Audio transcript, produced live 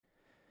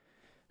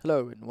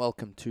Hello and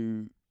welcome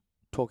to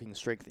Talking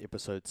Strength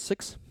episode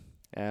 6.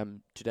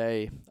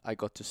 Today I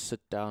got to sit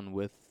down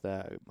with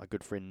my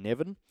good friend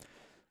Nevin,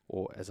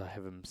 or as I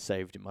have him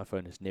saved in my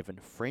phone as Nevin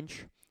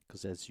French,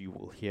 because as you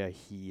will hear,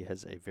 he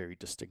has a very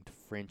distinct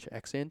French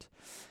accent.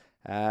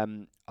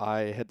 I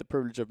had the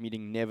privilege of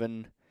meeting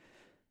Nevin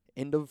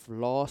end of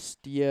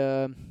last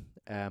year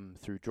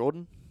through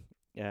Jordan.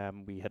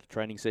 We had a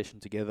training session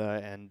together,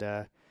 and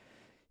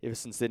ever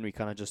since then we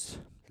kind of just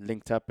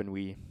linked up, and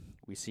we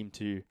seem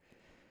to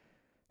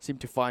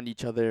find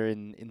each other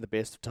in the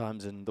best of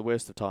times and the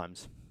worst of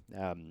times.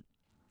 Um,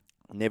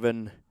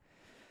 Nevin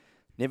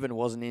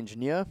was an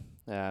engineer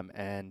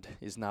and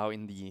is now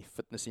in the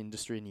fitness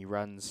industry, and he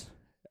runs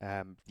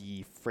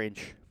the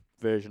French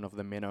version of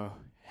the Menno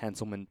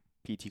Hanselman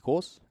PT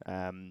course.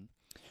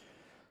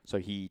 So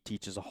he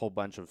teaches a whole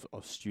bunch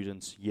of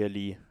students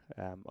yearly,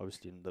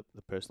 obviously in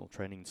the personal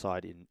training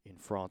side in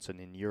France and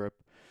in Europe.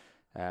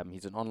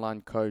 He's an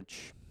online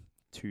coach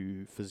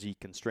to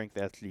physique and strength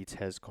athletes,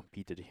 has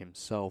competed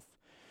himself.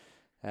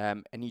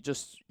 And he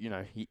just,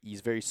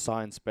 he's very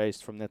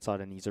science-based from that side,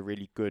 and he's a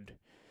really good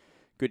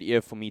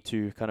ear for me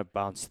to kind of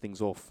bounce things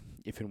off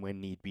if and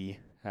when need be.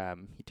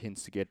 He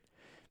tends to get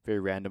very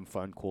random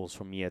phone calls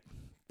from me at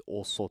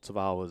all sorts of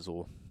hours,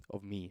 or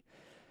of me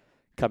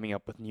coming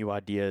up with new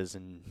ideas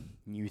and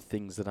new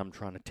things that I'm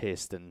trying to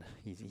test, and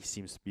he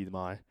seems to be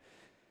my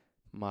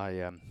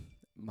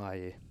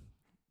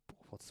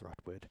what's the right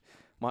word?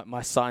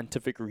 My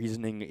scientific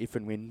reasoning if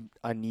and when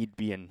I need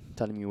be, and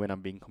telling me when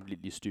I'm being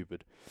completely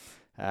stupid.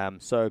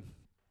 So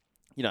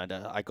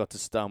I got to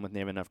sit down with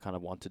Nevin. I've kind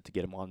of wanted to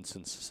get him on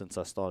since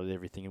I started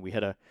everything, and we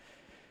had a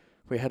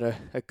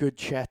good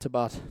chat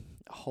about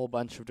a whole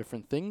bunch of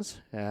different things.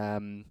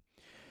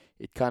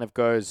 It kind of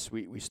goes,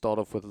 we start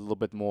off with a little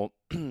bit more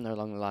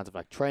along the lines of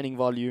like training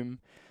volume.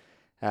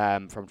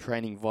 From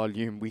training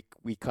volume,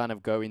 we kind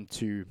of go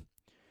into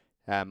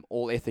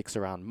all ethics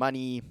around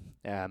money,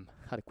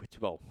 how to quit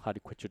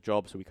your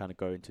job. So we kind of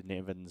go into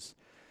Nevin's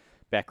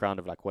background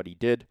of like what he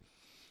did,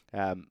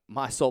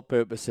 my sole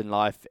purpose in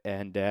life,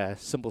 and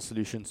simple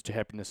solutions to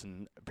happiness,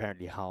 and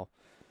apparently how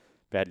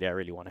badly I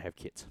really want to have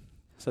kids.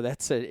 So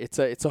that's it.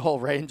 It's a whole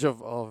range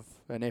of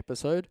an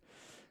episode.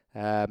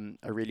 I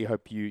really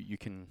hope you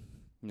can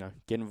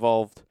get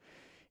involved,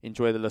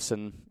 enjoy the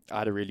listen. I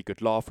had a really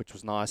good laugh, which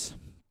was nice,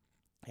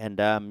 and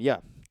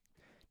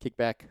kick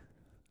back,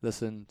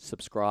 listen,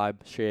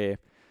 subscribe, share,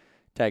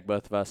 tag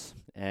both of us,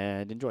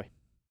 and enjoy.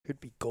 Could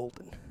be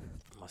golden.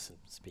 Mustn't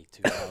speak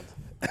too loud.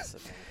 That's the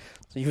thing.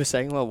 So you were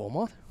saying, well,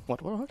 Walmart?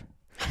 What?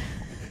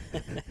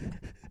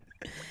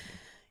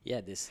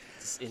 Yeah, this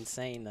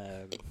insane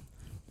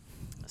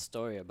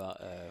story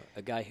about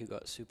a guy who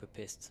got super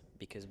pissed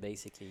because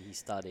basically he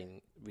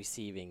started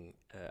receiving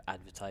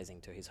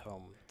advertising to his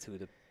home through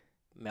the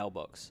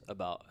mailbox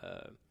about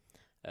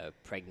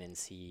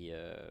pregnancy,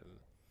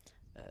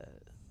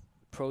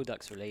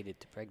 products related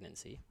to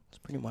pregnancy. Let's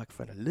bring your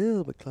microphone a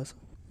little bit closer.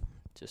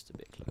 Just a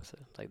bit closer,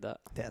 like that.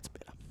 That's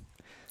better.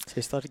 So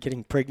he started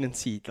getting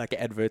pregnancy, like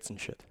adverts and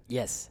shit.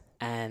 Yes,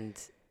 and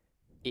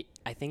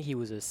I think he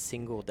was a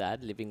single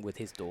dad living with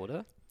his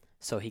daughter.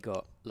 So he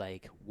got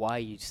like, why are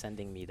you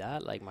sending me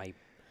that?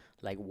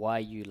 Why are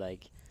you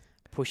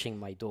pushing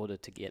my daughter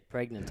to get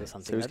pregnant or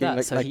something So he was like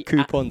that? getting like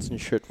coupons and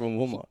shit from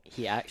Walmart.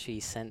 He actually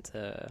sent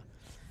a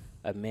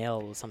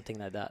mail or something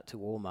like that to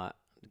Walmart,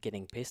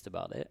 getting pissed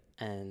about it,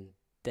 and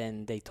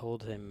then they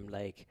told him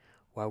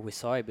well, we're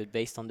sorry, but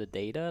based on the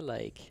data,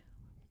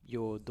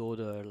 your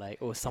daughter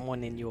or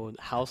someone in your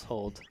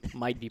household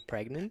might be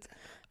pregnant.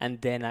 And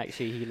then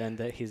actually he learned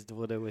that his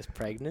daughter was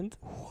pregnant.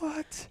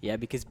 What? Yeah,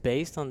 because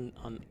based on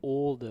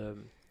all the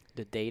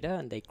data,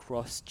 and they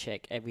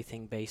cross-check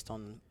everything based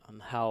on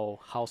how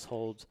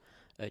households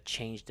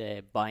change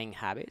their buying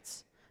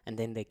habits, and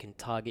then they can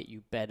target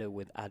you better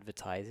with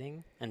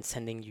advertising and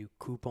sending you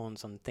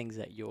coupons on things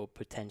that you're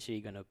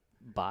potentially going to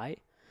buy.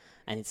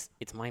 And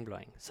it's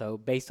mind-blowing. So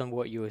based on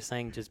what you were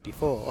saying just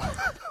before,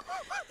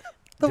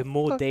 the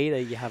more data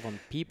you have on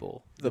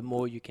people, the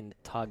more you can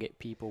target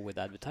people with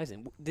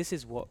advertising. This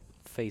is what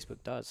Facebook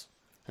does.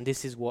 And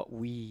this is what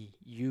we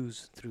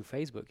use through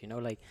Facebook.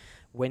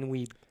 When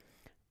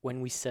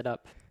we set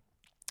up,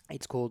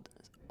 it's called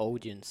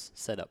audience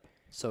setup.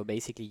 So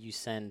basically you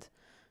send,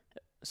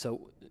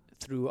 so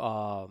through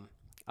our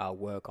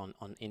work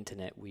on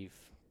internet, we've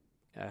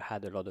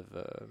had a lot of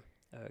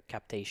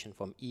captation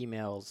from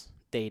emails,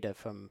 data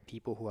from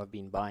people who have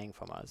been buying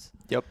from us.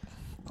 Yep.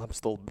 I'm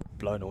still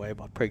blown away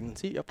about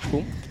pregnancy. Yep,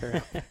 cool.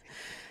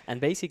 And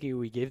basically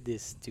we give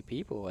this to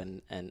people,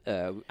 and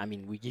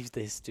we give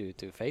this to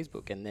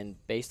Facebook, and then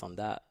based on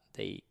that,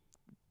 they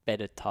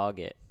better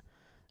target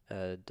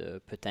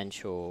the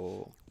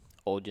potential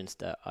audience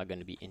that are going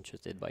to be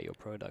interested by your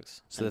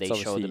products. So and that's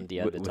they show them the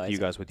advertising. with you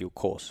guys with your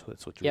course.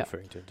 That's what you're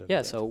referring to.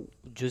 Yeah, so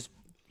just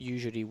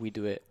usually we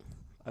do it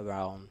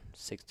around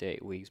 6 to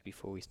 8 weeks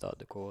before we start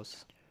the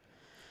course.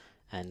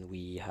 And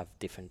we have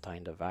different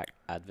kind of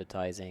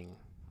advertising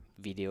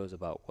videos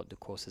about what the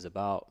course is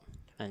about,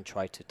 and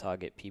try to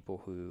target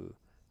people who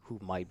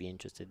might be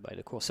interested by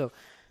the course. So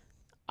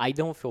I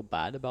don't feel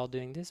bad about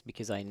doing this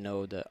because I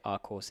know that our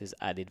courses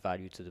added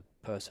value to the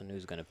person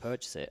who's going to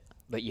purchase it.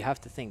 But you have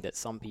to think that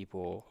some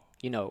people,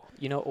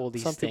 all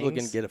these Some people are going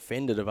to things. get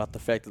offended about the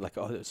fact that, like,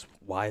 oh,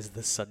 why is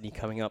this suddenly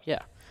coming up?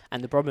 Yeah.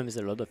 And the problem is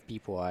a lot of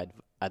people are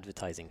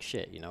advertising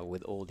shit,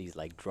 with all these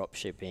like drop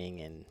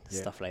shipping and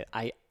stuff like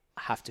I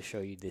have to show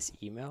you this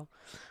email.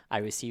 I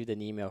received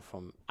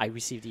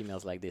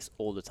emails like this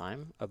all the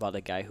time about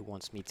a guy who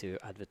wants me to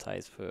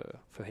advertise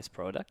for his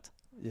product.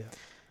 Yeah.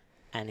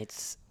 And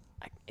it's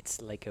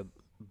like a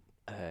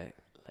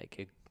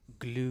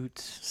glute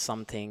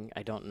something,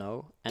 I don't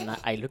know. And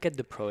I look at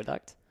the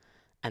product,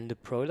 and the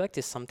product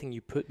is something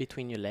you put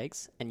between your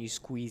legs and you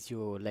squeeze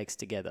your legs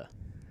together.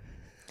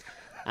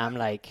 I'm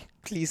like,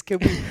 Please, can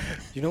we?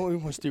 You know what we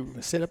must do? We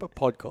must set up a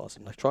podcast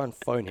and like try and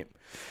phone him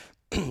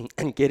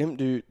and get him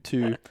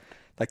to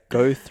like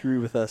go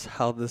through with us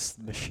how this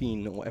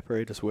machine or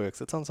apparatus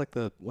works. It sounds like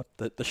the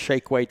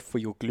shake weight for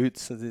your glutes.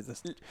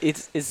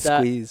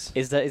 Squeeze.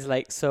 Is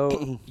like,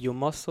 so your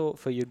muscle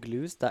for your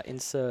glutes that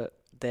insert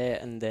there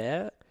and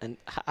there, and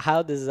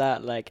how does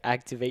that like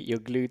activate your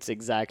glutes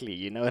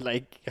exactly?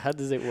 Like how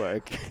does it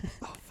work?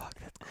 Oh fuck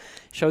that.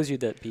 Shows you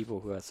that people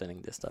who are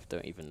selling this stuff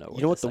don't even know.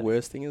 You know what the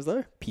worst thing is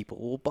though? People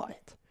will buy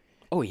it.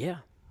 Oh yeah.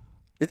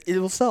 It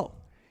will sell.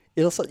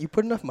 It'll sell. You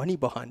put enough money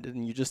behind it,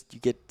 and you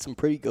get some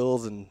pretty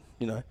girls and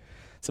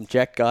some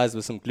jack guys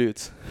with some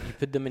glutes. You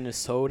put them in a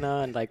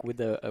sauna and like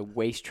with a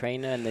waist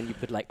trainer, and then you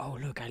put like, oh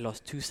look, I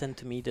lost 2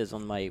 centimeters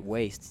on my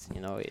waist.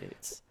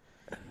 It's.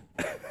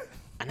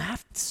 And I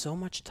have so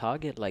much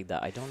target like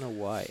that. I don't know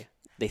why.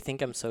 They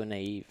think I'm so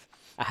naive.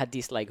 I had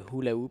this like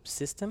hula hoop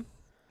system.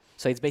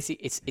 So it's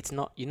basically it's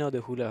not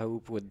the hula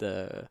hoop with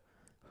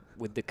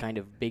the kind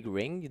of big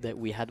ring that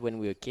we had when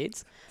we were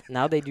kids.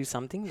 Now they do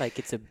something like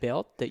it's a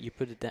belt that you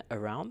put it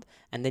around,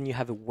 and then you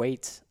have a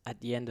weight at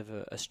the end of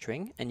a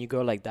string, and you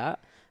go like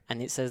that,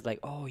 and it says like,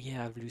 oh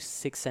yeah, I've lost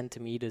 6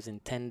 centimeters in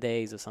 10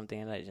 days or something,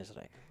 and I just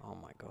like, oh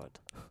my god.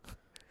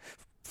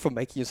 For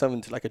making yourself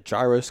into like a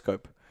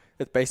gyroscope.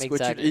 It's basically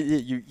exactly.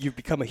 what you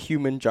become a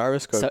human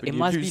gyroscope. So it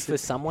must be for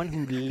someone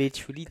who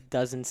literally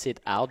doesn't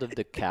sit out of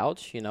the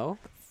couch,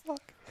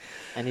 Fuck.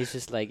 And it's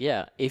just like,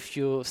 yeah, if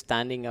you're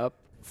standing up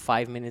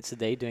 5 minutes a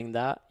day doing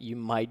that, you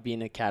might be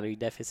in a calorie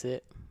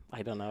deficit.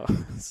 I don't know.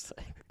 It's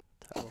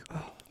like,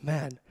 oh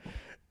man,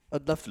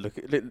 I'd love to look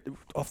at.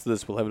 After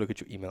this, we'll have a look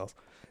at your emails.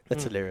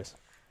 That's hilarious.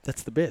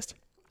 That's the best.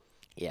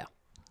 Yeah.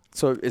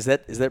 So is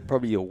that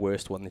probably your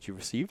worst one that you've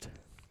received?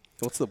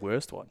 What's the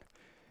worst one?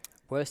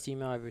 Worst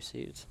email I've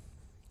received.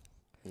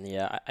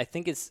 Yeah, I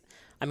think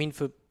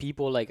for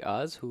people like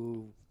us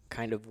who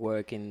kind of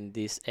work in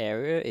this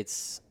area,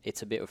 it's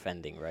a bit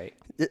offending, right?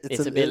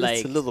 It's a bit like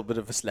it's a little bit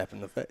of a slap in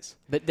the face.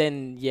 But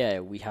then, yeah,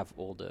 we have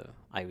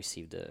I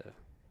received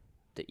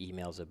the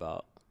emails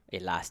about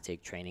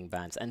elastic training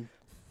bands, and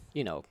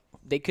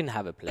they can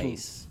have a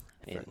place.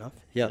 Fair enough.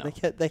 Yeah,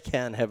 they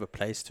can have a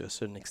place to a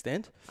certain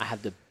extent. I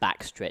have the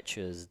back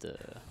stretchers. The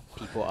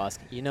people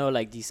ask,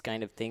 like these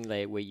kind of thing,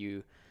 like where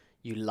you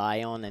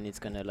lie on and it's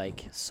gonna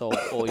like solve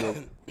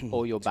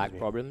all your back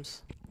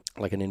problems.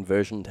 Like an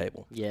inversion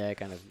table. Yeah,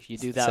 kind of. You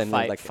do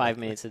that 5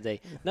 minutes a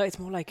day. No, it's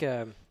more like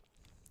a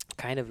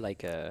kind of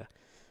like a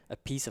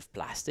piece of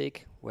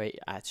plastic where you're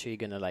actually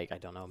gonna like, I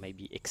don't know,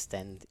 maybe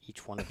extend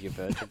each one of your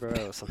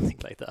vertebrae or something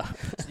like that.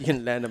 So you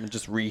can land them and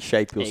just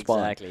reshape your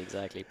spine.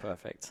 Exactly,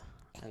 perfect.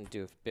 And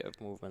do a bit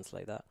of movements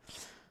like that.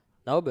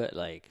 No, but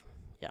like,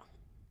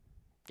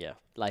 yeah,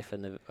 life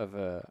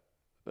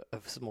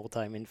of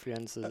small-time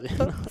influencers.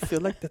 I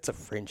feel like that's a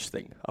French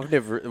thing. I'm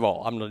not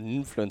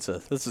an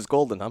influencer. This is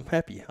golden. I'm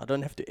happy. I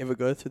don't have to ever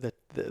go through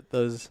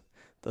those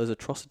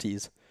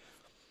atrocities.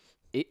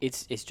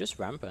 It's just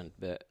rampant,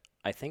 but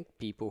I think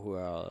people who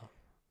are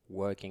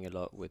working a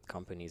lot with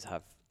companies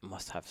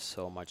must have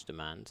so much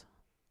demand.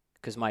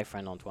 Because my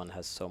friend Antoine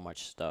has so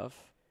much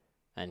stuff,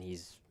 and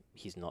he's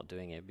not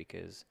doing it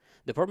because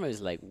the problem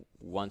is like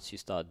once you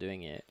start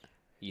doing it,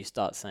 you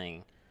start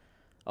saying,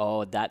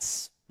 oh,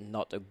 that's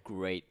not a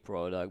great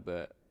product,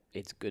 but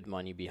it's good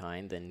money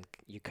behind, and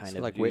you kind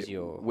of lose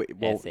your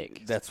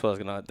ethic. That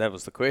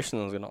was the question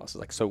I was gonna ask.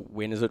 Like, so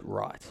when is it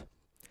right?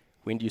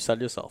 When do you sell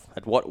yourself?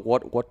 At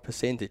what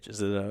percentage?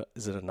 Is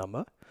it a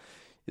number?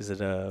 Is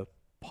it a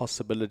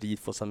possibility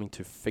for something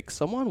to fix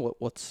someone?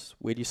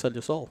 Where do you sell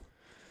your soul?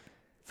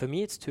 For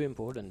me, it's too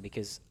important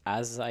because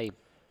as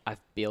I've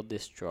built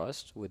this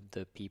trust with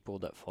the people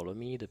that follow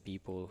me, the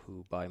people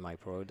who buy my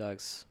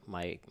products,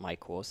 my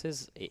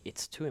courses.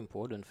 It's too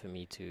important for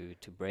me to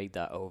break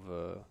that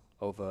over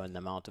an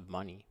amount of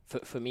money.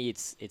 For me,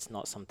 it's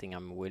not something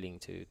I'm willing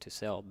to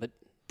sell. But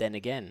then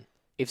again,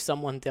 if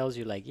someone tells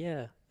you like,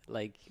 yeah,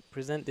 like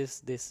present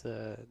this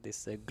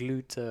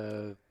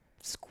glute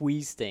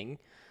squeeze thing,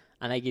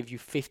 and I give you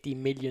 $50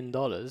 million,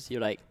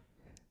 you're like,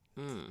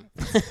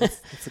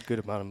 That's a good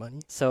amount of money.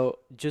 So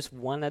just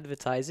one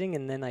advertising,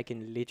 and then I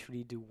can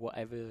literally do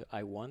whatever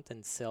I want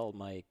and sell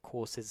my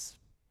courses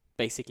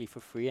basically for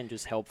free and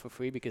just help for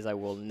free because I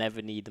will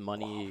never need the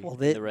money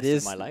the rest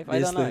of my life. I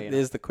don't know.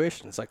 There's the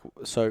question. It's like,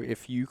 so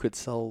if you could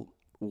sell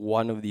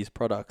one of these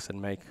products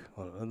and make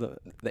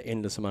the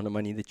endless amount of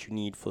money that you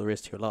need for the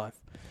rest of your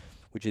life,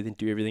 would you then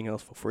do everything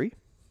else for free?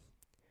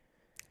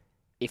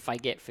 If I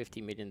get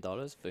 $50 million,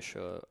 for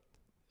sure,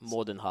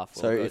 more than half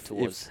will So go if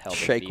towards helping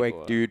Shake people.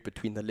 Wake dude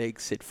between the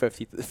legs said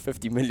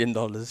 $50 million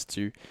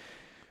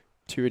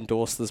to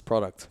endorse this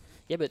product.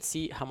 Yeah, but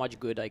see how much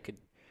good I could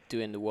do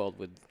in the world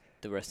with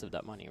the rest of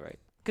that money, right?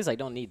 Because I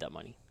don't need that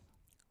money.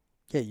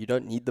 Yeah, you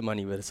don't need the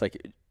money, but it's like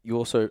you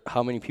also,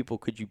 how many people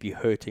could you be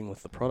hurting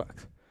with the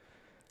product?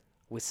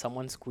 With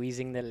someone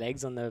squeezing their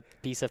legs on a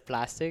piece of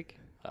plastic?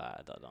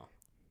 I don't know.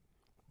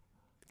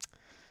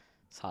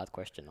 It's a hard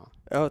question, huh?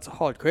 Oh, it's a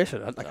hard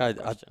question. I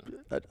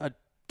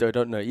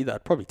don't know either.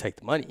 I'd probably take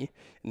the money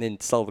and then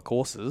sell the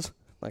courses.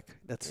 Like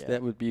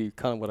that would be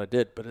kind of what I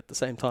did. But at the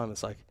same time,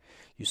 it's like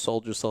you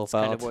sold yourself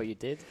out. Kind of what you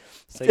did.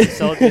 So you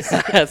sold this.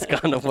 That's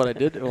kind of what I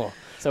did. Oh,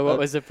 So what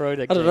was the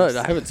product? I don't know. James?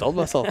 I haven't sold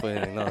myself or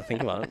anything. Now I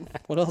think about it.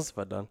 What else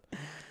have I done?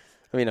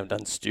 I mean, I've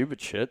done stupid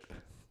shit.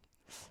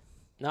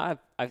 No,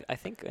 I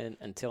think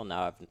until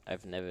now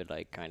I've never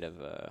like kind of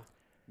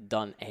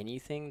done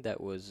anything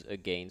that was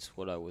against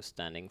what I was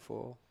standing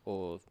for,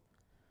 or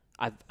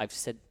I've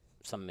said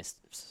some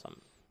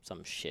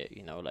shit,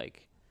 you know,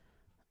 like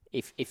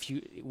if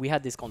we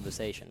had this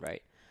conversation,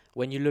 right?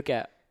 When you look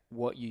at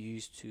what you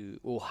used to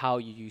or how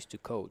you used to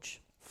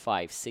coach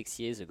 5-6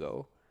 years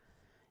ago,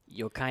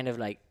 you're kind of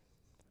like,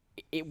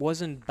 it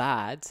wasn't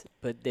bad,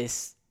 but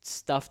there's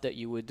stuff that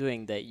you were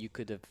doing that you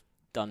could have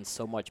done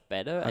so much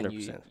better, 100%.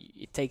 and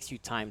it takes you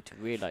time to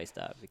realize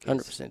that.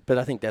 100%. But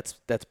I think that's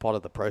part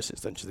of the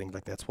process, don't you think?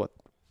 Like that's what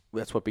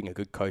being a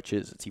good coach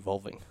is. It's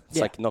evolving. It's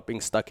like not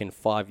being stuck in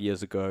 5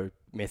 years ago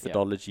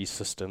methodology,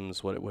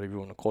 systems, whatever you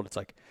want to call it. It's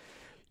like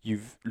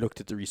you've looked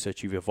at the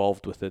research, you've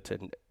evolved with it,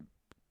 and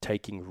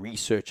taking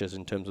researchers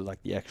in terms of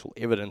like the actual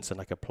evidence and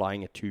like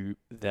applying it to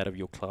that of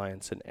your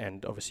clients,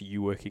 and obviously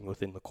you working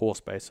within the core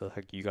space, so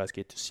like you guys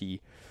get to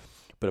see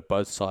a bit of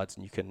both sides,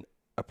 and you can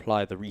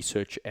apply the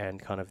research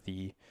and kind of the,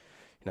 you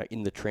know,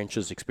 in the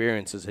trenches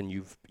experiences, and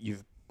you've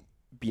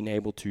been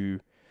able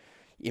to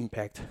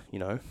impact, you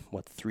know,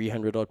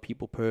 300 odd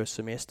people per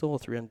semester or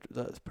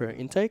 300 per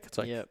intake. It's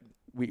like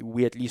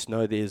we at least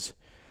know there's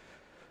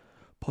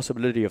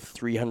possibility of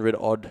 300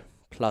 odd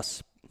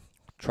plus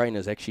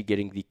trainers actually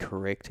getting the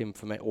correct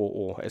information,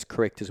 or as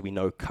correct as we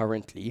know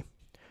currently,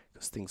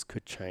 because things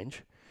could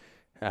change.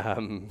 That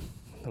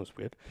was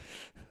weird.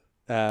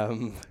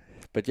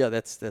 But yeah,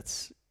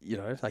 that's you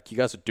know, like you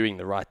guys are doing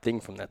the right thing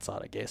from that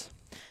side, I guess.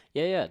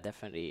 Yeah,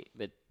 definitely.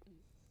 But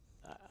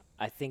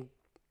I think,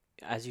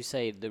 as you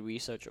say, the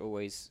research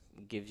always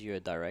gives you a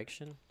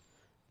direction,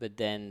 but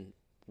then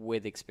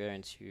with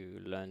experience,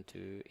 you learn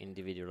to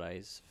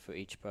individualize for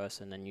each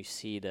person, and you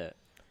see that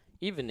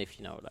even if,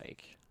 you know,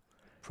 like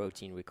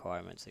protein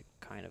requirements are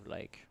kind of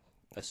like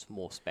a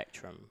small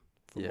spectrum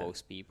for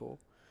most people,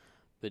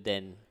 but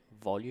then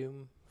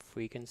volume,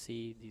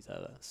 frequency, these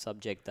are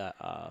subjects that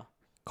are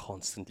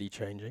constantly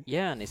changing.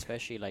 Yeah, and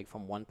especially like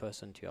from one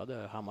person to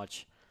other, how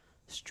much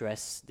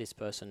stress this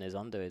person is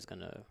under is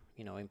gonna,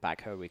 you know, impact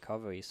her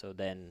recovery. So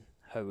then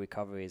her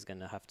recovery is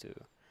gonna have to,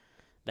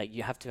 like,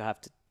 you have to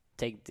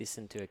take this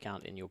into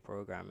account in your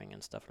programming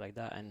and stuff like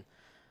that. And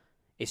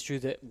it's true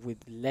that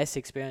with less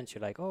experience,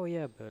 you're like, oh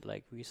yeah, but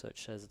like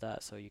research says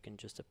that, so you can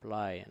just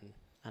apply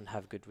and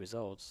have good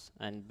results.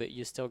 But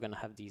you're still gonna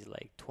have these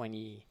like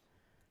 20%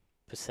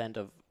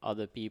 of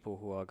other people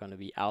who are going to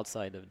be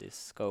outside of this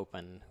scope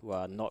and who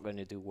are not going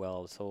to do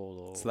well at all,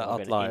 or So the are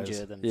going to outliers.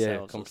 injure themselves or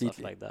stuff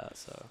completely. like that.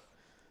 So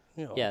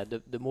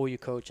the more you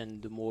coach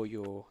and the more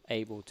you're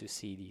able to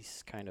see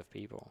these kind of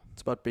people.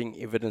 It's about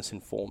being evidence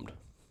informed.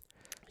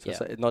 So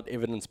it's not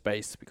evidence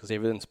based, because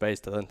evidence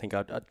based, I don't think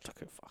I'd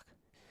fuck.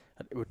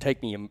 It would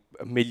take me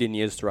a million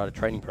years to write a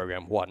training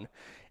program, one,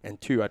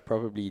 and two, I'd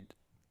probably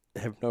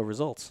have no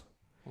results.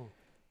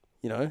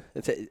 You know,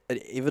 it's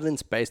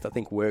evidence-based, I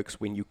think, works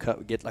when you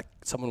get like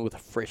someone with a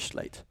fresh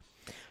slate.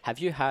 Have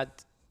you had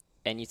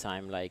any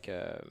time like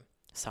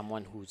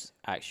someone who's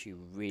actually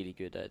really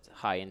good at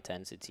high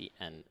intensity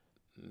and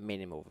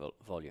minimal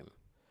volume?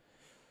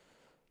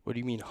 What do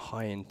you mean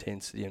high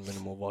intensity and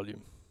minimal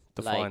volume?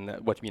 Define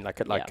that. What do you mean?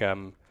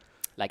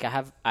 Like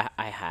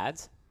I had,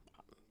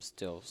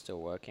 still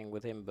working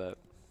with him, but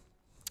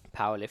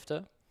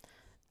powerlifter,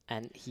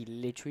 and he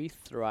literally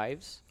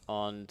thrives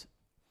on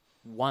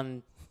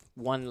one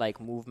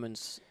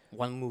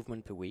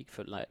movement per week.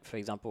 For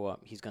example,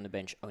 he's going to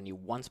bench only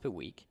once per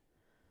week,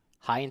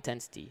 high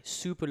intensity,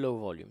 super low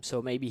volume. So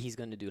maybe he's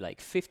going to do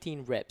like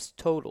 15 reps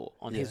total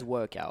on his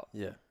workout.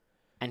 Yeah.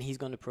 And he's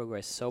going to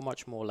progress so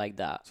much more like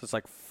that. So it's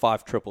like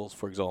 5 triples,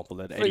 for example,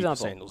 at 80% or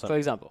something. For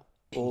example,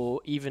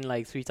 or even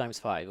like 3 times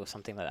 5 or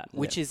something like that,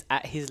 which is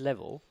at his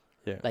level.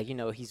 Yeah. Like, you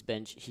know, he's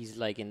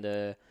like in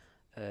the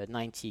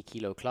 90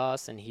 kilo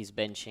class, and he's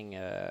benching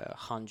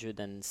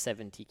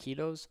 170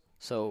 kilos.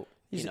 So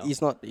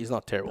he's not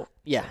terrible.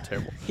 Yeah. He's not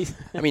terrible.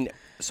 I mean,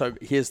 so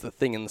here's the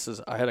thing, and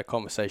I had a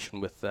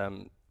conversation with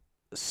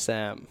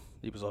Sam.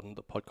 He was on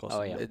the podcast.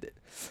 Oh, yeah.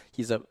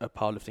 He's a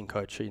powerlifting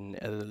coach in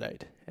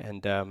Adelaide,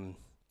 and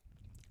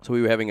So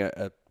we were having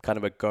a kind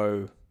of a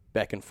go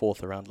back and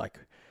forth around like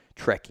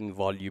tracking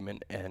volume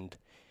and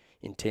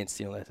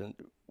intensity and all that, and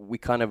we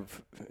kind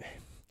of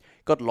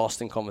got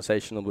lost in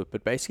conversation a little bit.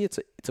 But basically,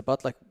 it's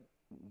about like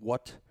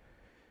what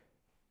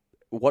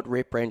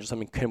rep range or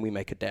something can we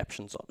make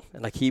adaptations on.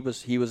 And like he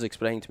was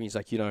explaining to me, he's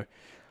like,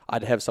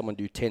 I'd have someone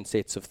do 10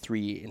 sets of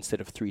 3 instead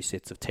of 3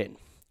 sets of 10. And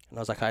I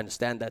was like, I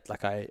understand that,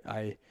 like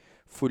I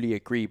fully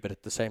agree, but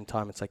at the same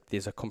time, it's like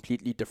there's a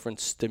completely different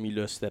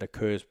stimulus that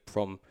occurs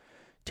from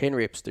 10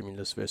 rep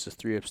stimulus versus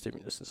 3 rep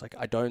stimulus. It's like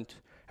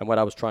and what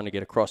I was trying to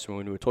get across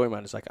when we were talking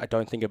about it is like, I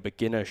don't think a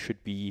beginner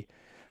should be,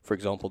 for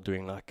example,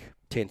 doing like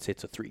 10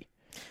 sets of 3.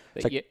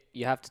 But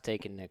you have to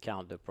take into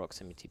account the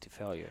proximity to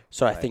failure.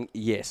 So right? I think,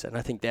 yes, and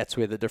I think that's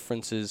where the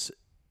difference is.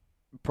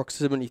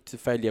 Proximity to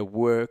failure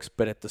works,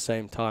 but at the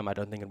same time, I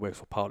don't think it works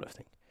for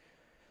powerlifting.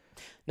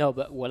 No,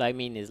 but what I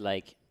mean is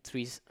like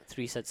three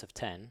sets of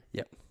 10.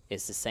 Yep.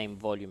 Is the same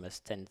volume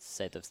as 10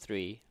 set of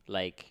 3.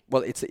 Like,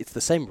 well, it's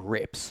the same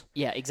reps.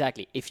 Yeah,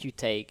 exactly. If you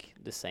take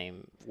the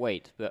same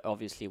weight, but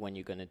obviously when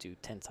you're going to do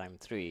 10 times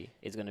 3,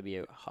 it's going to be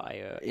a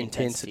higher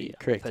intensity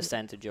correct.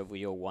 Percentage of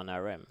your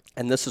 1RM.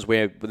 And this is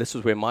where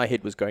my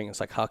head was going. It's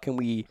like, how can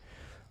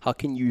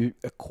you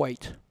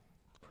equate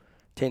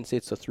 10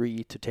 sets of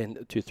 3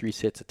 to 3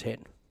 sets of 10?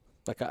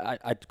 Like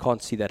I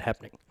can't see that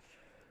happening.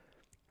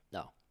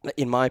 No.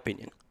 In my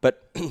opinion.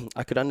 But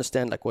I could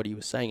understand like what he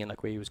was saying and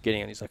like where he was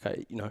getting, and he's like,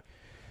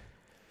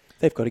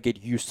 they've got to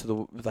get used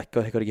to they've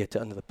got to get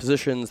under the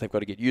positions, they've got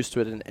to get used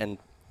to it, and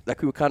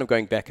like we were kind of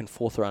going back and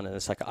forth around it, and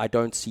it's like I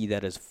don't see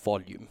that as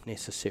volume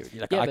necessarily.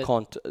 Like I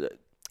can't.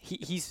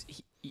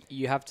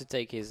 You have to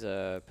take his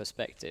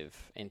perspective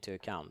into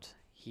account.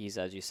 He's,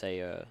 as you say,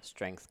 a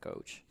strength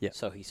coach. Yeah.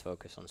 So he's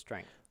focused on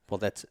strength.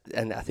 Well,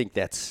 I think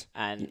that's.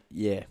 And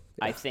yeah.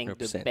 I think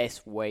 100%. the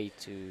best way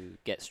to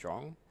get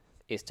strong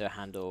is to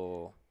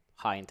handle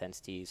high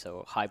intensity,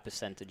 so high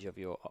percentage of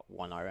your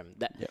 1RM.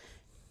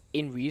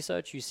 In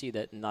research, you see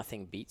that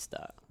nothing beats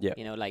that.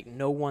 Yeah. Like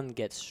no one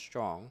gets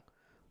strong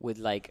with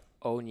like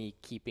only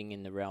keeping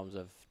in the realms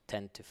of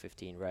 10 to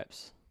 15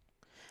 reps.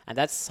 And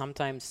that's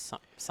sometimes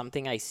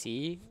something I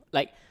see,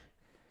 like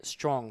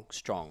strong.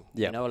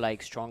 Yeah.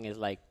 Like strong is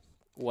like,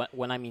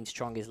 when I mean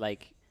strong is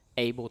like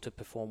able to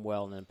perform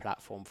well on a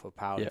platform for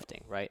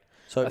powerlifting, right?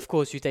 So of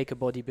course you take a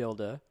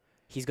bodybuilder,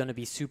 he's going to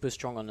be super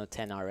strong on a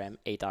 10 RM,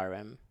 8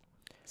 RM,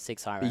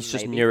 6 RM. He's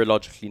just maybe.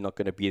 neurologically not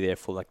going to be there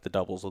for like the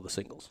doubles or the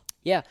singles.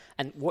 Yeah,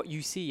 and what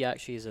you see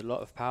actually is a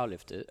lot of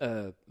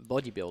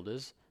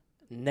bodybuilders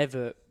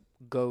never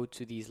go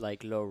to these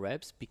like low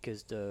reps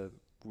because the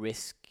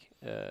risk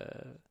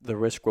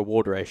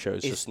reward ratio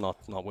is just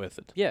not worth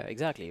it. Yeah,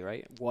 exactly,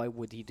 right? Why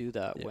would he do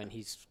that when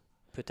he's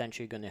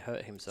potentially going to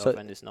hurt himself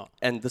and it's not?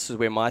 And this is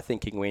where my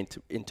thinking went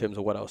in terms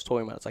of what I was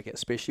talking about. It's like,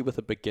 especially with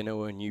a beginner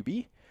or a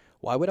newbie,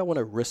 why would I want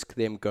to risk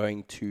them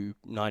going to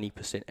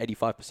 90%,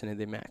 85% of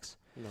their max?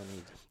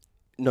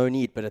 No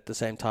need, but at the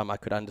same time, I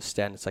could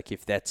understand. It's like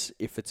if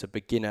it's a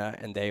beginner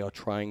and they are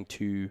trying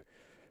to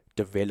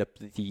develop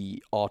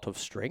the art of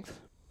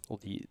strength or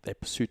their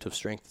pursuit of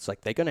strength, it's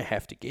like they're going to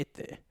have to get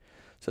there.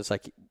 So it's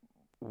like,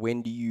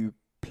 when do you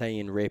play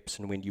in reps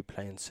and when do you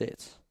play in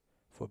sets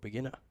for a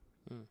beginner?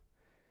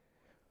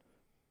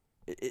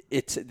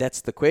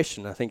 That's the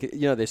question. I think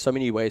there's so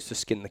many ways to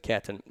skin the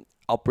cat, and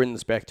I'll bring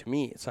this back to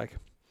me. It's like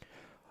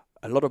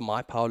a lot of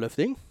my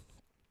powerlifting,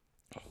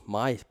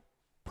 my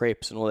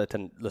preps and all that,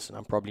 and listen,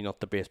 I'm probably not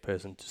the best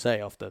person to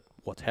say after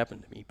what's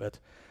happened to me, but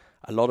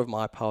a lot of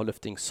my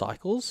powerlifting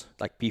cycles,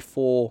 like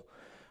before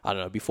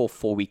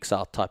 4 weeks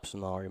out type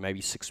scenario,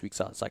 maybe 6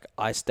 weeks out, it's like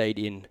I stayed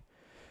in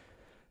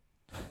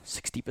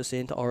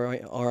 60%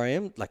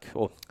 RIM,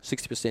 or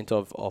 60%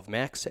 of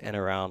max, and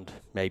around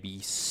maybe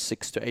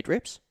 6 to 8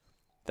 reps.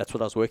 That's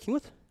what I was working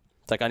with.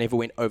 It's like I never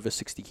went over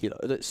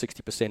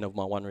 60% of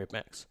my 1 rep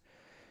max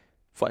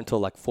until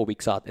like 4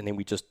 weeks out, and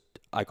then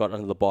I got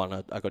under the bar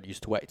and I got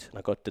used to weight,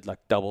 and did like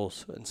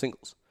doubles and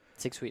singles.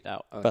 6 weeks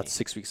out. Only. About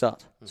 6 weeks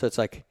out. So it's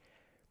like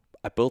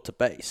I built a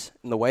base,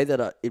 and the way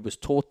that it was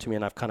taught to me,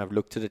 and I've kind of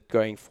looked at it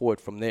going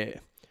forward from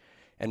there,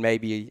 and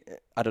maybe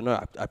I don't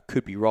know, I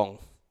could be wrong,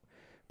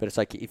 but it's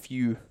like if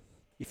you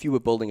were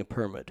building a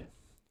pyramid,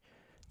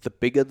 the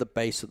bigger the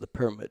base of the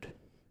pyramid,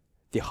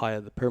 the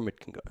higher the pyramid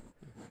can go.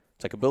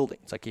 It's like a building.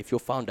 It's like if your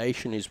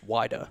foundation is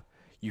wider,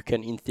 you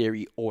can, in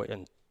theory,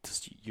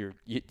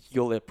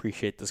 you'll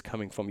appreciate this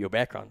coming from your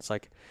background. It's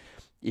like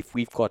if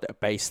we've got a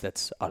base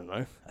that's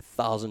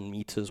 1,000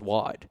 meters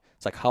wide,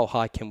 it's like how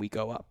high can we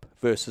go up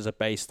versus a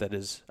base that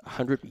is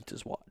 100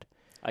 meters wide.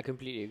 I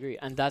completely agree,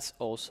 and that's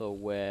also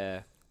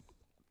where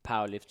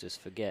powerlifters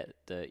forget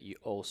that you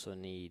also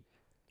need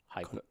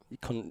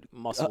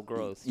muscle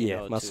growth.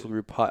 Muscle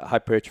group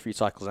hypertrophy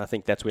cycles, and I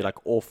think that's where like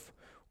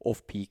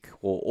off-peak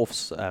or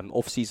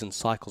off-season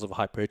cycles of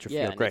hypertrophy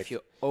are great. And if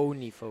you're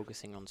only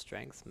focusing on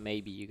strength,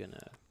 maybe you're going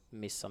to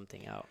miss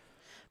something out.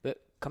 But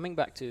coming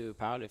back to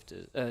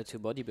powerlifters, to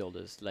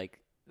bodybuilders, like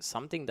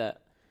something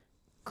that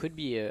could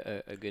be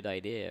a good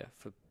idea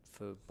for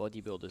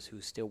bodybuilders who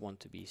still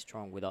want to be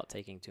strong without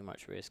taking too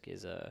much risk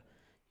is,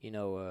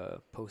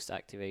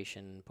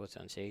 post-activation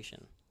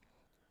potentiation.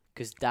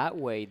 Because that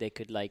way they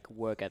could like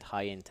work at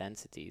high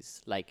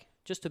intensities, like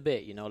just a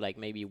bit, like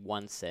maybe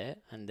one set,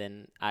 and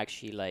then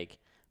actually like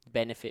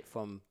benefit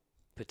from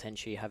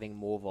potentially having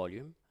more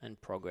volume and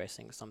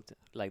progressing, something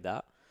like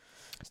that.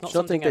 It's not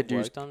something I've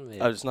worked on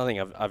with. It's nothing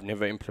I've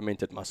never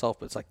implemented myself,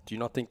 but it's like, do you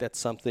not think that's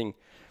something?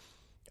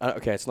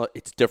 Okay,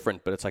 it's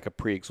different, but it's like a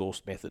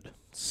pre-exhaust method,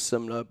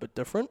 similar but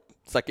different.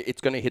 It's like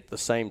it's going to hit the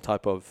same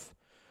type of,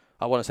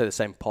 I want to say the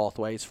same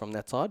pathways from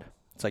that side.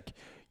 It's like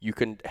you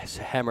can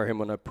hammer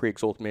him on a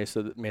pre-exhaust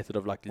method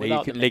of like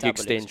leg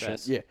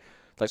extensions. Yeah.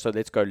 Like, so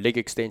let's go leg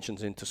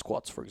extensions into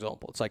squats, for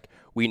example. It's like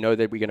we know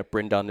that we're going to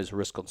bring down his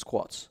risk on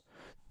squats.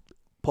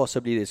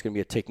 Possibly there's going to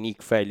be a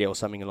technique failure or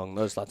something along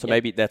those lines. So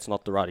maybe that's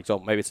not the right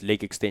example. Maybe it's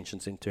leg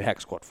extensions into hack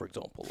squat, for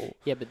example.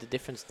 Yeah, but the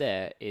difference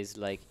there is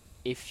like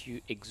if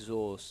you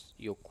exhaust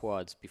your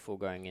quads before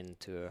going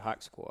into a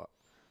hack squat,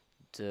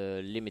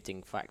 the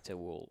limiting factor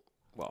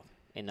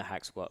in a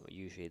hack squat,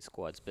 usually it's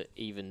quads, but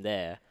even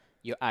there,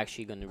 you're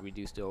actually going to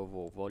reduce the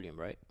overall volume,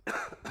 right?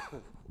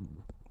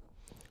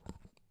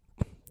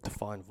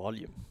 Define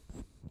volume.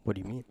 What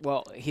do you mean?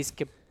 Well, his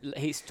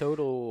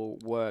total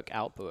work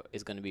output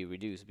is going to be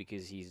reduced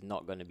because he's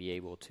not going to be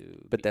able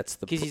to. But that's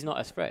because he's not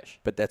as fresh.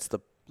 But that's the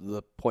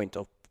point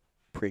of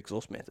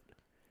pre-exhaust method.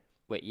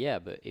 Wait, yeah,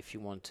 but if you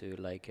want to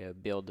like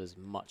build as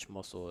much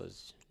muscle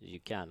as you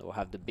can, or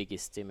have the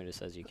biggest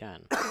stimulus as you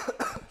can,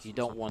 you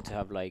don't want to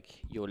have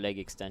like your leg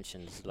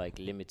extensions like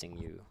limiting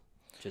you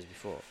just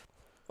before.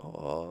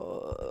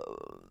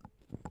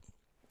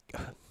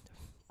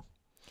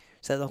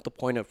 Is that not the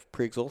point of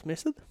pre-exhaust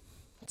method?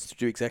 It's to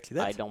do exactly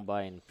that. I don't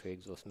buy in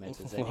pre-exhaust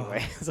methods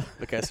anyway.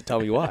 Okay, so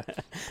tell me why.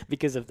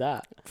 Because of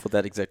that. For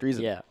that exact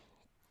reason. Yeah.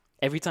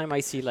 Every time I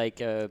see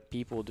like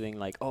people doing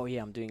like, oh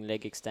yeah, I'm doing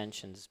leg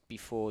extensions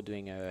before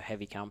doing a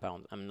heavy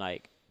compound, I'm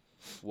like,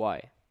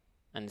 why?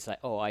 And it's like,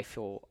 oh, I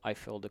feel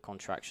the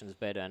contractions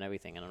better and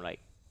everything, and I'm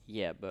like,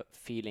 yeah, but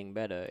feeling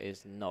better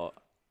is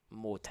not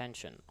more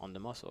tension on the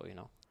muscle,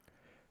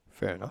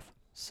 Fair enough.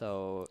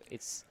 So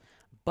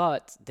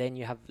but then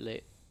you have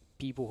like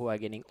people who are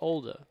getting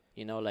older.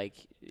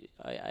 Like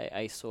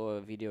I saw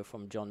a video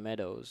from John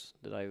Meadows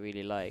that I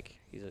really like.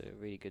 He's a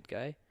really good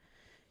guy.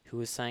 Who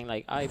was saying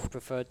like, I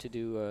prefer to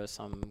do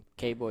some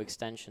cable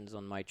extensions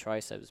on my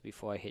triceps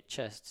before I hit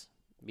chests,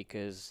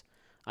 because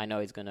I know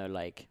it's gonna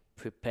like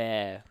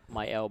prepare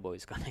my elbow.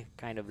 It's gonna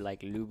kind of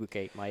like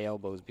lubricate my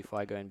elbows before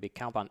I go in big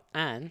compound,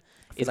 and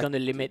it's gonna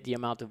limit the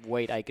amount of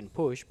weight I can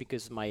push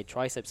because my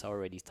triceps are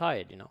already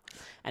tired,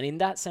 And in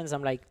that sense,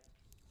 I'm like,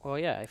 well,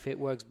 yeah, if it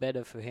works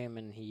better for him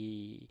and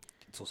he.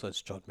 It's also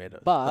John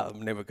Meadows. But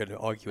I'm never going to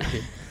argue with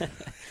him.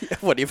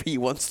 Whatever he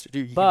wants to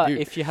do, he but can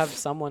do. If you have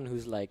someone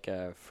who's like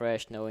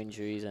fresh, no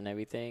injuries and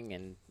everything,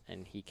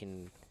 and he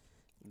can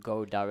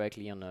go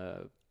directly on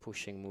a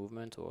pushing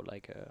movement or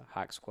like a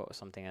hack squat or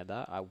something like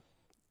that,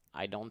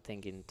 I don't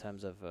think in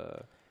terms of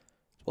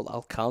well,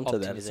 I'll counter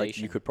that. It's like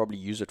you could probably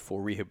use it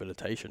for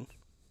rehabilitation.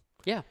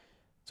 Yeah.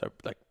 So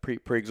like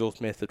pre-exhaust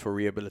method for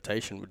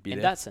rehabilitation would be in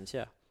that sense,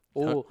 yeah.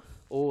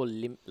 Or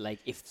like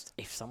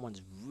if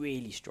someone's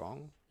really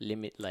strong,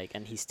 limit like,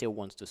 and he still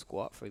wants to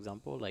squat, for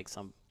example, like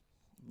some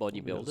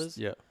bodybuilders,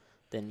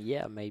 then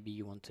yeah, maybe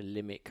you want to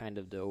limit kind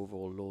of the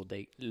overall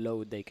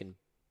load they can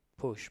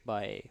push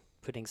by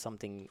putting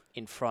something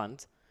in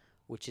front,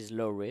 which is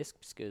low risk,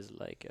 because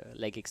like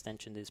leg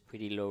extension is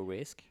pretty low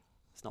risk.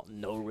 It's not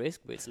no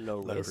risk, but it's low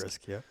risk. Low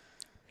risk, yeah.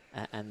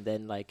 And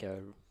then like a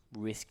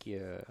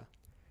riskier.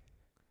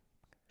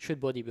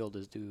 Should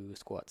bodybuilders do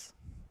squats?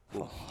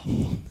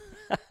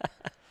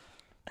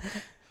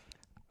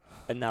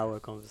 An hour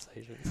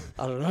conversation.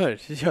 I don't know.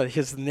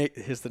 Here's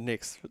the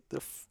next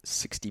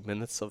 60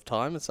 minutes of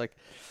time. It's like,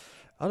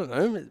 I don't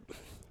know.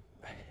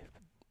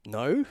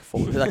 No,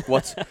 like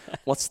what's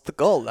the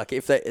goal? Like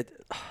if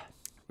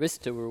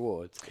risk to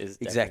reward is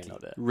exactly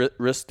not there.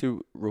 Risk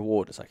to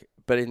reward. It's like,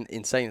 but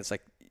in saying it's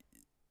like,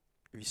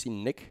 have you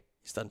seen Nick?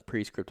 He's done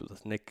pre-script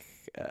with Nick.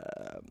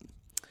 Man,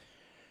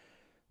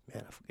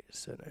 I forget his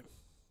surname.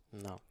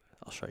 No,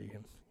 I'll show you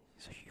him.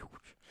 He's huge.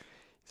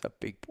 He's a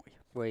big boy.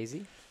 Where is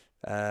he?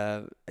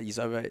 He's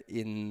over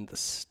in the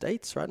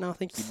States right now, I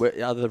think.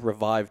 Either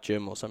Revive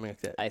Gym or something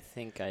like that. I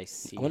think I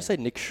see. I want to say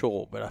Nick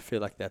Shaw, but I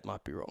feel like that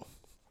might be wrong.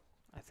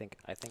 I think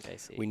I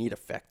see. We need a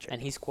fact check.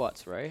 And he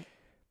squats, right?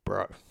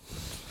 Bro.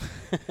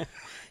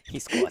 He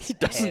squats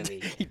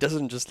heavy. He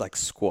doesn't just like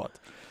squat.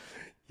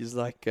 He's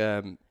like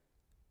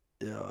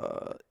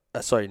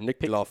sorry, Nick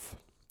Gloff.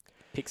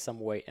 Pick some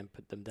weight and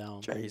put them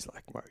down. Jay's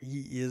like, bro,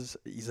 he's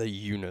a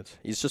unit.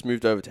 He's just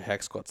moved over to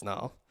hack squats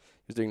now.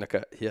 He's doing like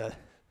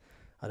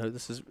I know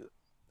this was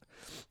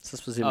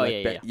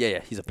him.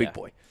 He's a big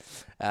boy.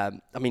 I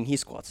mean, he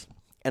squats,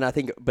 and I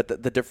think, but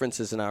the difference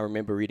is, and I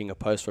remember reading a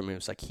post from him.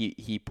 It's like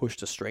he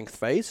pushed a strength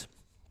phase,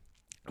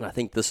 and I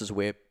think this is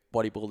where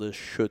bodybuilders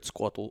should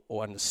squat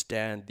or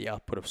understand the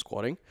output of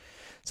squatting.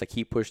 It's like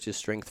he pushed his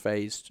strength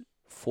phase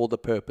for the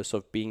purpose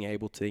of being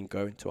able to then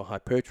go into a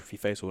hypertrophy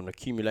phase or an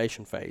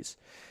accumulation phase,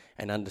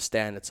 and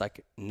understand it's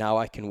like now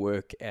I can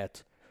work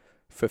at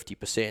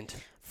 50%.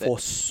 for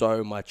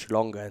so much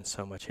longer and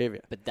so much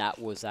heavier. But that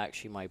was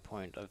actually my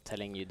point of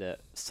telling you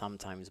that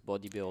sometimes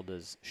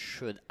bodybuilders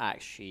should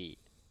actually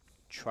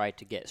try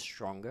to get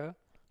stronger,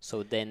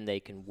 so then they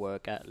can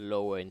work at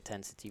lower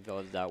intensity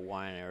versus that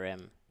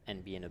 1RM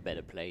and be in a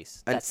better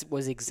place. That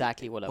was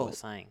exactly what I was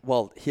saying.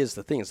 Well, here's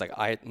the thing. It's like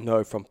I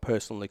know from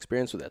personal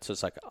experience with that. So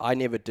it's like I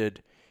never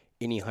did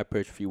any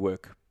hypertrophy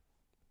work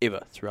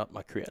ever throughout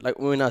my career. Like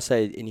when I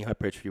say any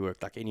hypertrophy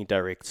work, like any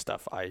direct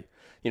stuff, I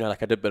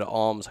did a bit of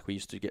arms. Like we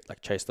used to get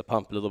like chase the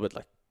pump a little bit,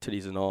 like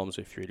titties and arms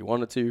if you really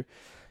wanted to.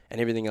 And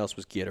everything else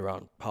was geared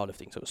around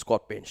powerlifting. So it was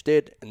squat, bench,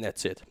 dead, and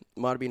that's it.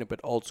 Might have been a bit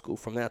old school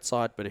from that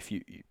side, but if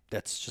you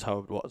that's just how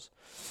it was.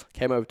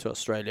 Came over to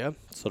Australia,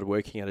 started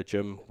working at a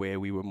gym where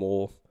we were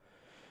more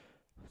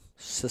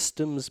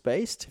systems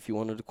based, if you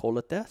wanted to call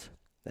it that.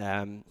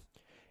 And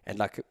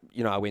like,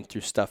 I went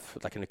through stuff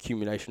like an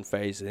accumulation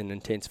phase and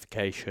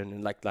intensification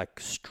and like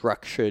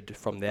structured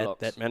from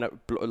that manner,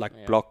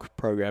 block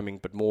programming,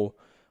 but more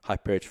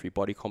hypertrophy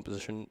body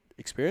composition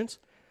experience.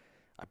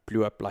 I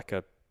blew up like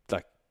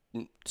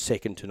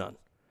second to none,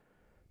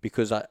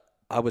 because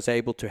I was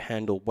able to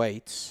handle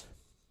weights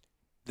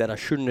that I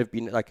shouldn't have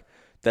been, like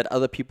that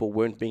other people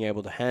weren't being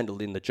able to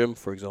handle in the gym.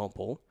 For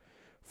example,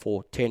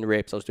 for 10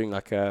 reps, I was doing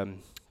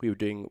we were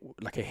doing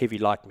like a heavy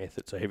light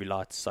method. So heavy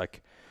light's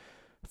like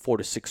 4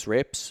 to 6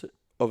 reps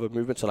of a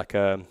movement. So like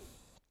a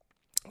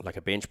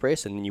bench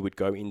press, and then you would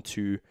go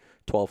into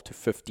 12 to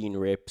 15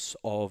 reps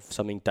of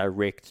something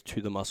direct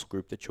to the muscle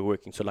group that you're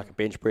working. So like a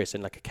bench press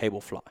and like a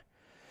cable fly.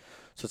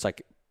 So it's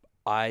like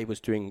I was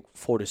doing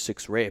 4 to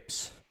 6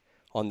 reps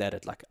on that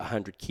at like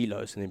 100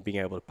 kilos, and then being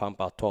able to pump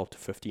out 12 to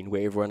 15,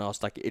 where everyone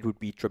else, like, it would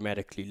be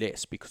dramatically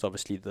less, because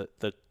obviously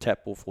the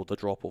tap off or the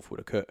drop off would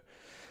occur.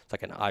 It's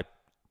like, and I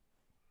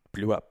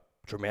blew up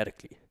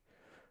dramatically.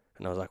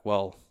 And I was like,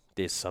 well,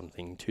 there's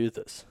something to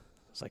this.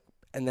 It's like,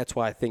 and that's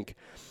why I think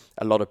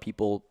a lot of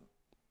people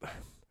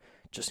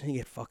just need to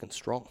get fucking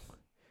strong.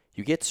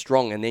 You get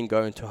strong and then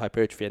go into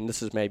hypertrophy, and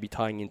this is maybe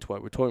tying into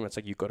what we're talking about. It's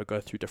like you've got to go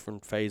through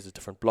different phases,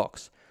 different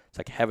blocks. It's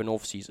like have an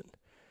off season.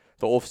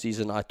 The off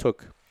season I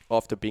took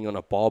after being on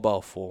a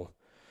barbell for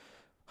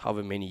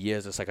however many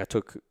years. It's like I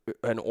took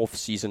an off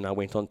season. I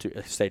went on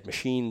to state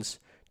machines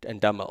and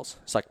dumbbells.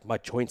 It's like my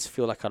joints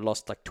feel like I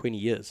lost like 20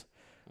 years.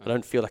 I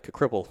don't feel like a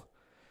cripple.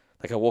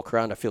 Like I walk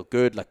around, I feel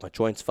good. Like my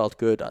joints felt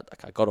good.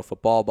 I got off a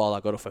barbell. I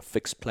got off a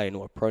fixed plane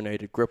or a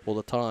pronated grip all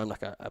the time.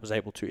 Like I was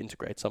able to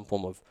integrate some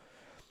form of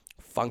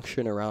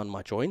function around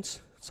my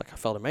joints. It's like I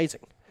felt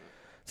amazing.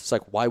 It's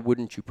like, why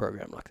wouldn't you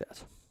program like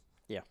that?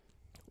 Yeah.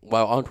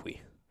 Why aren't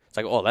we? It's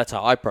like, oh, that's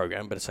how I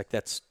program, but it's like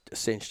that's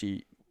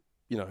essentially,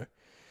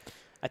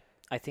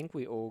 I think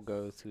we all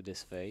go through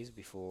this phase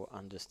before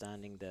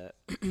understanding that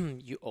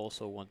you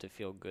also want to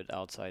feel good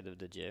outside of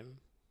the gym,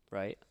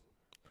 right?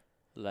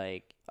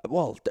 Like,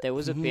 well, there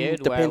was a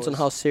period where depends on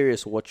how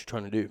serious or what you're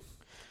trying to do.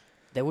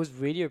 There was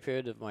really a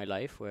period of my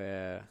life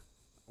where,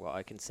 well,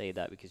 I can say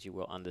that because you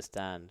will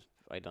understand.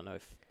 I don't know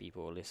if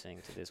people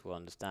listening to this will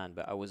understand,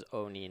 but I was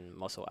only in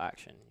muscle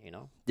action,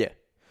 Yeah.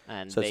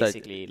 And so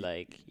basically,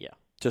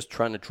 just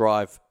trying to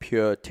drive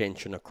pure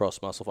tension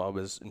across muscle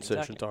fibers,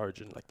 insertion Exactly. to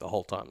origin, like the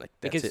whole time. Like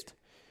that's because it.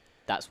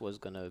 that's what's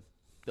gonna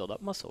build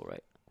up muscle,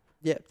 right?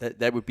 Yeah,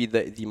 that would be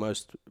the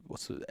most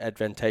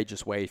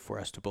advantageous way for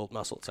us to build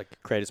muscle. It's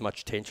like create as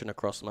much tension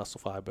across the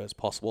muscle fiber as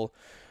possible.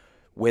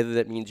 Whether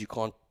that means you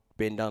can't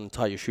bend down and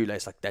tie your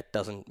shoelace, like that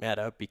doesn't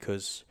matter,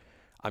 because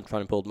I'm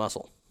trying to build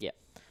muscle. Yeah.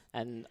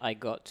 And I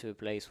got to a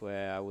place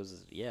where I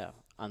was,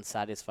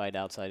 unsatisfied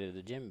outside of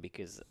the gym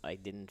because I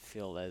didn't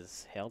feel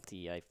as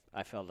healthy.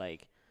 I felt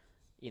like,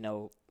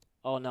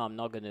 oh no, I'm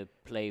not going to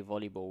play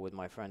volleyball with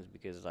my friends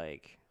because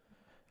like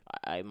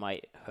I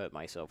might hurt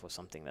myself or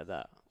something like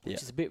that,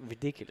 which is a bit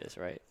ridiculous,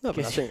 right? No,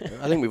 but I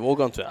think we've all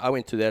gone to that. I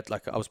went to that,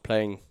 like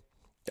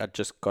I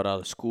just got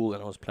out of school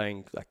and I was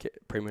playing like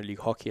Premier League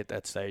hockey at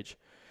that stage.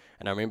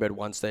 And I remember at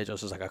one stage I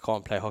was just like, I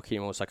can't play hockey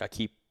anymore. It's like I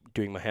keep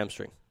doing my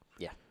hamstring.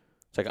 Yeah.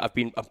 It's like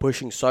I'm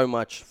pushing so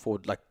much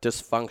for like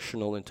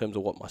dysfunctional in terms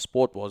of what my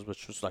sport was,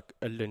 which was like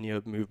a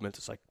linear movement.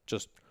 It's like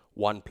just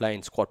one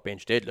plane, squat,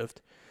 bench, deadlift.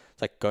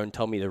 It's like, go and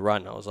tell me to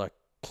run. I was like,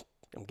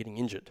 I'm getting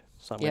injured.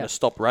 So I'm going to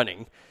stop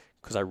running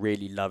because I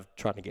really love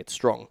trying to get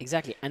strong.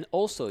 Exactly. And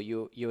also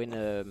you're in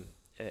a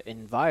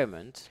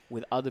environment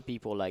with other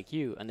people like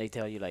you, and they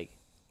tell you like,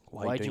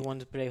 why do you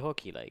want to play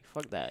hockey? Like,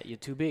 fuck that. You're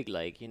too big.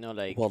 Like,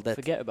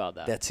 forget about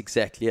that. That's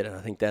exactly it. And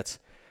I think that's,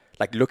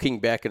 like, looking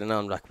back at it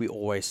now, like, we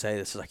always say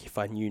this, is like, if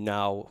I knew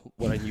now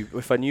what I knew,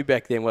 if I knew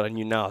back then what I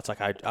knew now, it's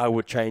like, I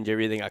would change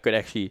everything. I could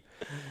actually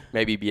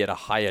maybe be at a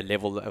higher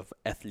level of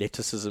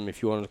athleticism,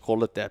 if you want to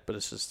call it that, but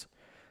it's just,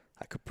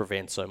 I could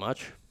prevent so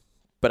much.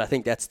 But I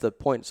think that's the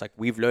point. It's like,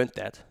 we've learned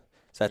that.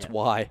 So that's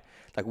why,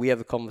 like, we have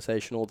a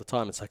conversation all the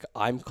time. It's like,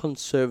 I'm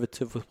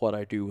conservative with what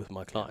I do with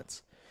my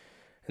clients.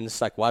 And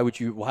it's like, why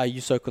are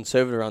you so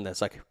conservative around that?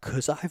 It's like,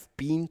 because I've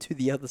been to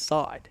the other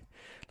side.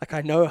 Like,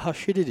 I know how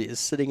shit it is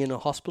sitting in a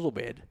hospital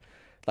bed.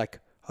 Like,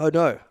 oh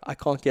no, I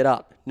can't get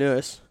out.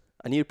 Nurse,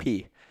 I need to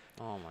pee.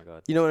 Oh my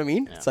god. You know what I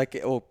mean? Yeah. It's like,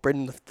 or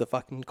bring the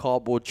fucking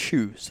cardboard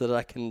shoe so that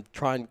I can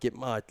try and get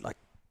my like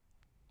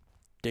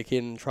dick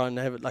in and try and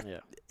have it like. Yeah.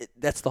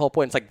 That's the whole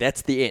point. It's like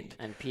that's the end.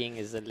 And peeing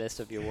is the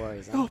least of your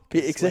worries. Oh, Huh?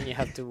 'Cause exactly. when you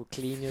have to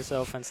clean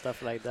yourself and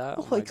stuff like that.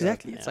 Oh, my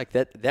exactly. God, It's yeah. like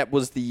that.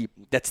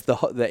 That's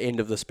the end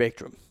of the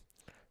spectrum.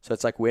 So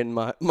it's like when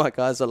my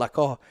guys are like,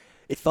 oh,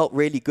 it felt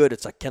really good.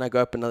 It's like, can I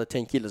go up another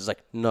 10 kilos? It's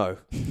like, no.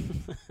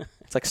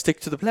 It's like, stick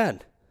to the plan.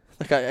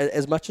 Like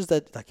as much as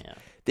that, like, Yeah.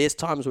 there's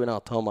times when I'll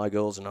tell my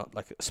girls, and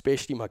like,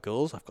 especially my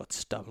girls, I've got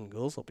stubborn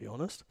girls, I'll be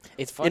honest.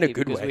 It's funny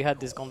good because way. we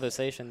had this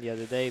conversation the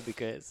other day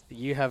because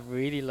you have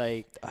really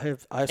like I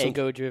have some,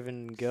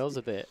 ego-driven girls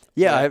a bit.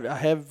 yeah, Like, I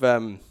have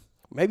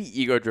maybe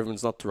ego-driven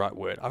is not the right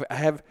word. I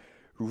have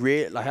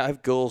I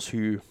have girls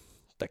who,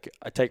 like,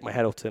 I take my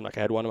hat off to them. Like,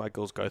 I had one of my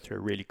girls go through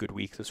a really good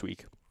week this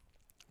week.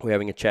 We're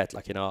having a chat,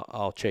 like,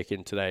 I'll check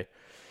in today.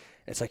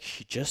 It's like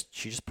she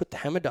just put the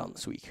hammer down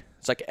this week.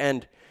 It's like,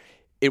 and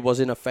it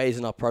was in a phase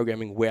in our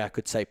programming where I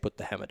could say put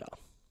the hammer down.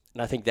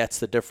 And I think that's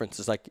the difference.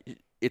 It's like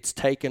it's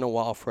taken a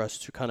while for us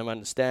to kind of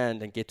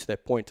understand and get to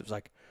that point of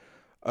like,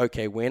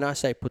 okay, when I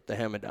say put the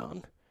hammer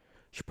down,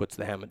 she puts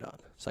the hammer down.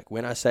 It's like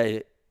when I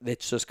say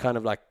let's just kind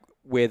of like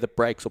wear the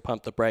brakes or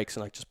pump the brakes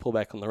and like just pull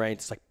back on the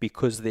reins, it's like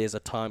because there's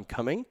a time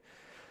coming.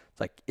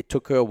 It's like it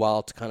took her a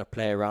while to kind of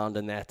play around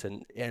in that,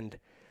 and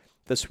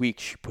this week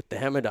she put the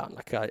hammer down.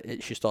 Like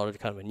she started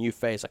kind of a new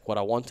phase, like what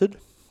I wanted,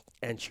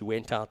 and she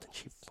went out and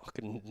she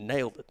fucking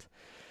nailed it.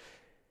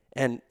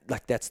 And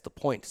like that's the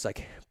point. It's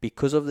like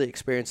because of the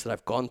experience that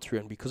I've gone through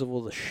and because of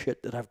all the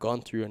shit that I've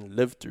gone through and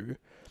lived through,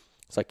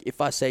 it's like if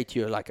I say to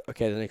you like,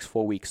 okay, the next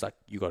 4 weeks, like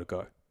you got to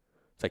go.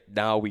 It's like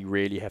now we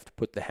really have to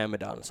put the hammer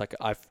down. It's like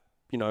I've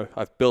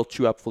built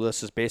you up for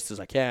this as best as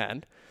I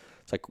can.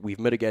 It's like we've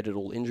mitigated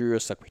all injury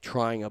risks. Like we're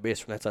trying our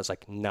best from that side. It's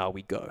like now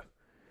we go.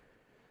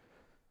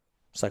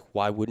 It's like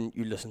why wouldn't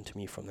you listen to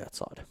me from that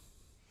side?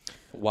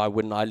 Why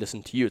wouldn't I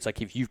listen to you? It's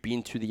like if you've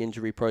been through the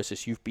injury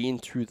process, you've been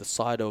through the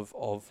side of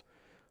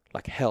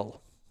like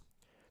hell.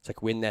 It's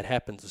like when that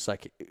happens, it's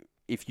like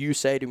if you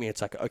say to me,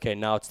 it's like, okay,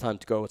 now it's time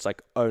to go. It's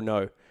like, oh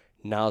no,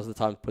 now's the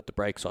time to put the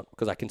brakes on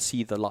because I can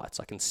see the lights.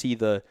 I can see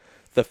the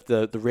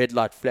red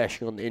light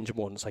flashing on the engine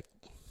board. And it's like,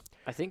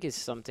 I think it's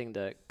something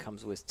that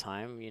comes with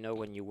time. You know,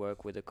 when you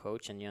work with a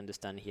coach and you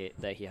understand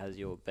that he has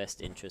your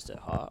best interest at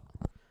heart.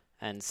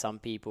 And some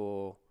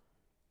people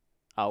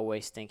are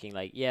always thinking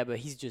like, yeah, but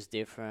he's just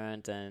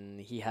different and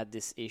he had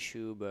this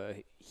issue, but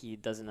he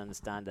doesn't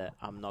understand that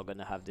I'm not going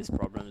to have these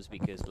problems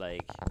because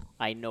like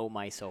I know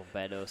myself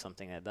better or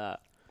something like that.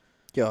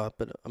 yeah,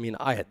 but I mean,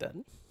 I had that.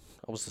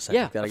 I was the same.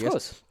 Yeah, like that, I of guess.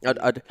 course.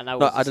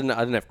 I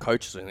didn't have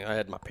coaches or anything. I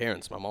had my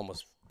parents. My mom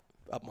was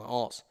up my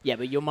arse. Yeah,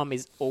 but your mum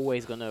is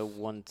always going to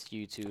want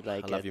you to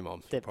like... I love you,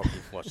 mom. You probably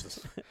watch this.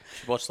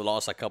 She watched the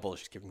last couple.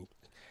 She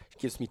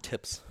gives me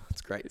tips.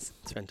 It's great.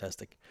 It's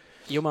fantastic.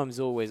 Your mum's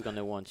always going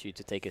to want you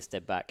to take a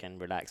step back and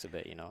relax a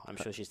bit, you know. I'm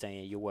sure she's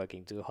saying you're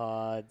working too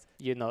hard,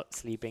 you're not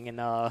sleeping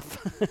enough,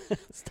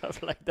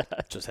 stuff like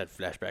that. Just had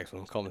flashbacks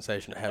from a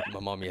conversation I had with my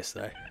mom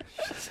yesterday.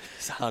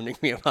 She's hounding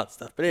me about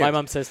stuff. But My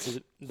mum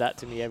says that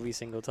to me every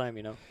single time,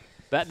 you know.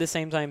 But at the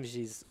same time,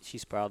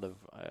 she's proud of,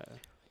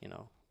 you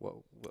know, what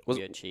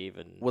we achieve.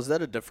 And was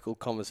that a difficult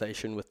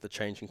conversation with the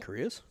change in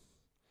careers?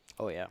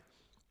 Oh, yeah.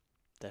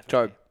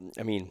 Definitely.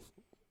 So, I mean,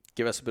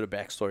 give us a bit of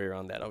backstory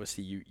around that.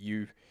 Obviously,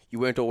 you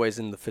weren't always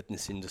in the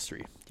fitness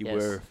industry. You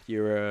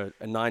were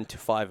a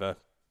 9-to-5er,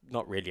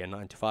 not really a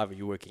 9-to-5er.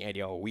 You were working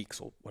 80-hour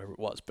weeks or whatever it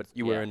was, but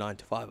you were a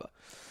 9-to-5er.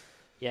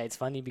 Yeah, it's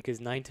funny because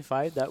 9 to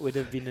 5, that would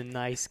have been a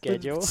nice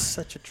schedule. It's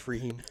such a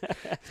dream.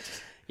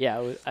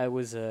 Yeah, I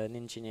was an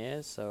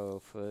engineer,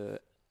 so for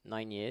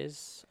 9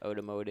 years,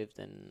 automotive,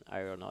 then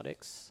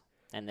aeronautics,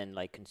 and then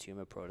like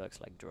consumer products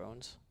like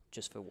drones,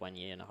 just for 1.5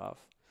 years.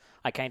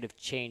 I kind of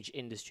changed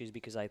industries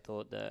because I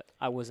thought that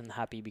I wasn't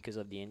happy because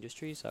of the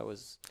industry, so I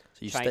was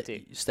you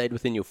stayed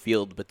within your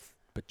field, but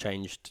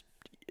changed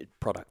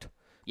product.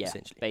 Yeah,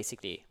 essentially.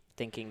 basically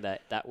thinking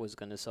that was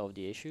going to solve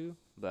the issue,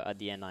 but at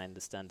the end I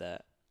understand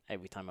that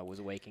every time I was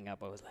waking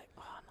up I was like,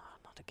 oh no,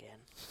 not again.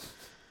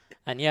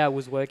 And yeah, I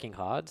was working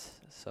hard,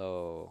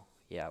 so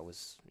yeah, I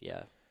was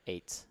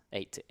 8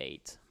 to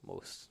 8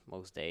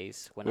 most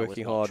days when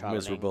working I was hard, traveling.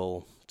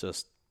 miserable,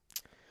 just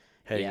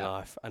hating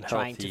life, unhealthy.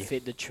 Trying to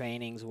fit the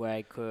trainings where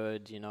I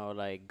could, you know,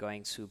 like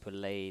going super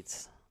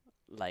late.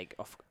 Like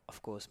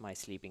of course my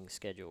sleeping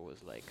schedule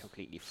was like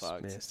completely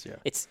fucked. Messed, yeah.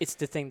 It's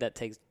the thing that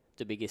takes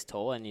the biggest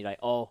toll, and you're like,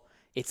 oh,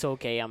 it's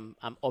okay, I'm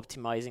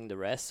optimizing the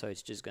rest, so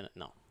it's just gonna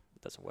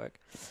it doesn't work.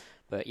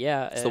 But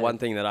yeah, it's the one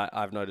thing that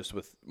I've noticed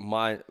with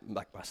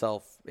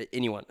myself,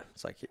 anyone.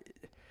 It's like,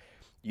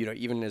 you know,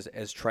 even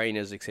as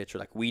trainers, etc.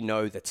 Like we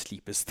know that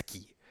sleep is the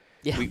key.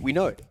 Yeah, we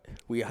know it.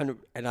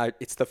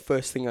 It's the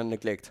first thing I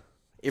neglect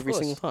every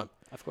single time.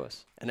 Of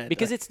course, and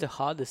because it's the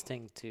hardest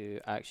thing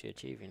to actually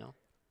achieve. You know.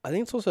 I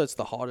think it's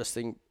the hardest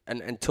thing, and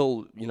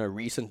until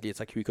recently, it's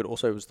like it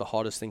was the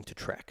hardest thing to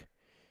track.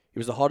 It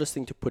was the hardest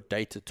thing to put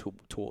data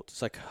towards.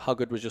 It's like, how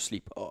good was your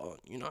sleep? Oh,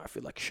 I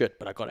feel like shit,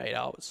 but I got 8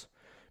 hours.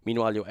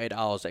 Meanwhile, your 8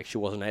 hours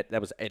actually wasn't 8.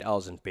 That was 8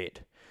 hours in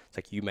bed. It's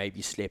like you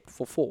maybe slept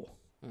for 4.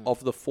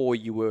 of the 4,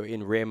 you were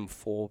in REM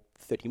for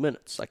 30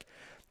 minutes. Like,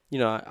 you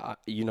know,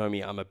 you know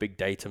me, I'm a big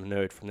data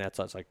nerd from that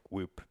side. It's like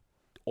Whoop,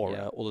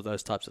 Aura, all of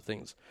those types of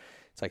things.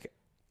 It's like,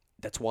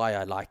 that's why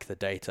I like the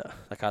data.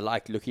 Like, I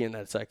like looking at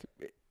that. It's like,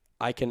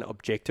 I can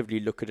objectively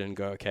look at it and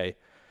go, okay,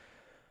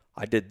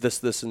 I did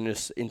this, and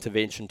this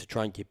intervention to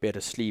try and get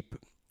better sleep.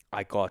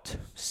 I got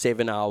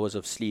 7 hours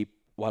of sleep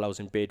while I was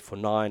in bed for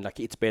 9. Like,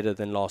 it's better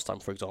than last time,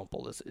 for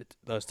example.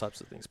 Those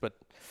types of things. But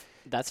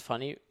that's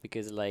funny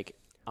because, like,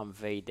 I'm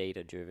very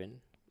data driven,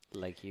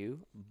 like you,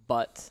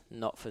 but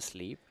not for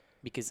sleep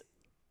because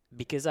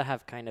I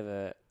have kind of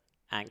a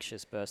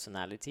anxious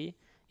personality.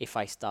 If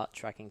I start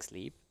tracking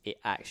sleep, it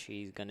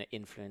actually is gonna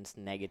influence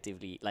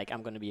negatively. Like,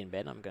 I'm gonna be in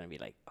bed, I'm gonna be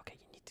like, okay,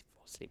 you need to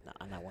fall asleep now,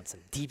 and I want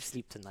some deep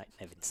sleep tonight,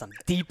 Nevin. Some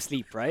deep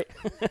sleep, right?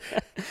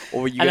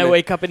 And I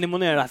wake up in the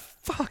morning and I'm like,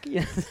 fuck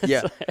yeah.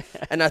 Yeah,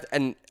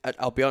 and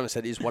I'll be honest,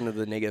 that is one of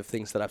the negative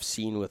things that I've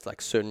seen with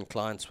like certain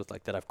clients with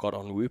like that I've got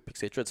on Whoop,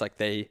 etc. It's like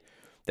they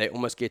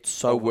almost get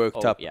so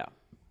worked up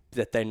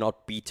that they're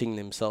not beating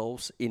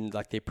themselves in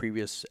like their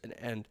previous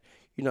and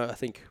you know, I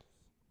think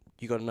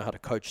you got to know how to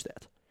coach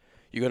that.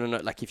 You got to know,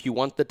 like, if you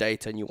want the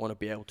data and you want to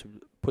be able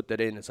to put that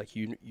in, it's like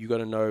you got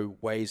to know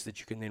ways that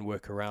you can then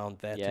work around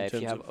that. Yeah, if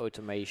you have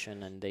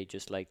automation and they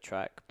just like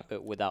track,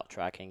 but without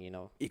tracking, you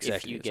know,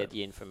 if you get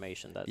the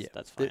information,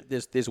 that's fine.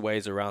 There's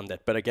ways around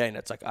that, but again,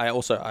 it's like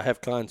I have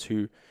clients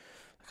who,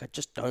 like, I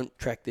just don't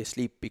track their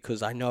sleep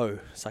because I know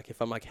it's like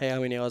if I'm like, hey,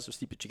 how many hours of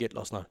sleep did you get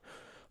last night?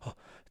 Oh,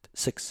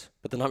 6,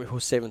 but the night before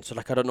 7. So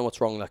like, I don't know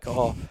what's wrong. Like,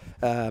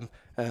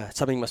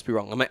 something must be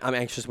wrong. I'm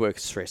anxious. Work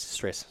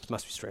stress. It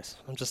must be stress.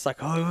 I'm just like,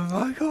 oh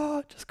my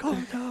god, just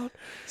calm down.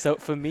 So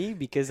for me,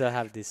 because I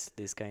have this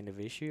kind of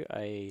issue,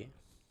 I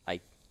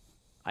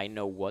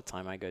know what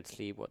time I go to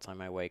sleep, what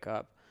time I wake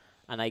up,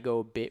 and I go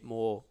a bit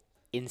more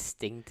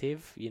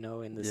instinctive, you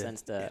know, in the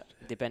sense that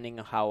depending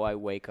on how I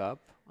wake up,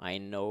 I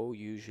know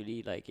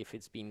usually like if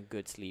it's been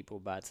good sleep or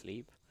bad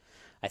sleep.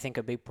 I think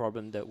a big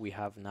problem that we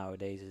have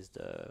nowadays is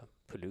the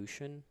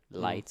pollution,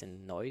 light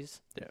and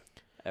noise. Yeah.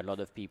 A lot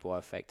of people are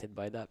affected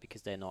by that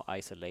because they're not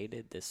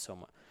isolated. There's so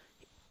much.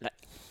 Like,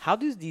 how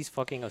do these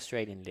fucking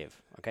Australians live?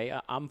 Okay,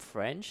 I'm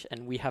French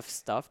and we have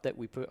stuff that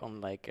we put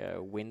on like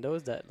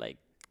windows that like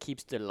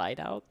keeps the light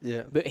out.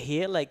 Yeah. But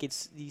here, like,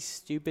 it's these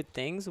stupid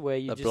things where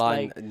you just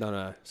blind, like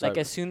no. Like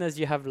as soon as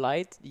you have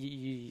light,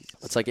 you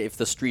it's like if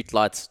the street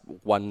light's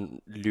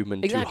 1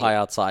 lumen too high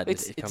outside,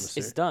 it comes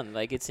through. It's done.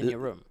 Like it's in your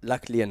room.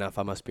 Luckily enough,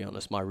 I must be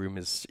honest, my room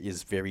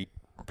is very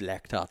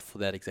blacked out for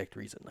that exact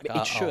reason. Like, But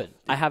it should.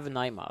 I have an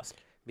eye mask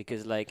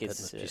because like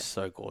it's just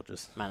so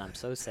gorgeous. Man, I'm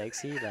so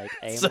sexy. Like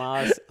eye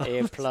mask,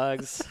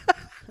 earplugs.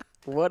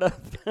 What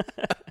up?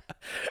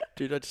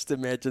 Dude, I just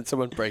imagine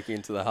someone breaking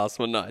into the house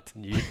one night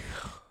and you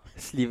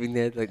just leaving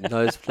there like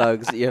nose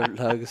plugs,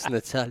 earplugs,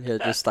 Natalia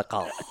just like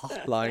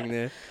lying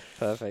there.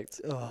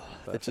 Perfect. Oh,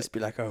 they'd just be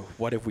like, oh,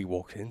 what have we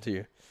walked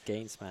into?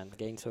 Gains, man.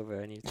 Gains over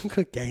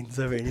anything. Gains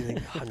over anything,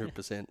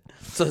 100%.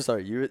 So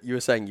sorry, you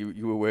were saying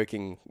you were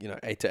working,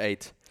 8 to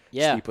 8.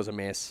 Yeah. Sleep was a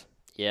mess.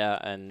 Yeah,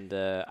 and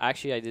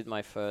actually I did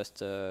my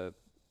first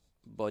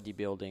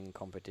bodybuilding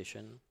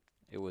competition.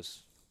 It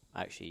was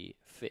actually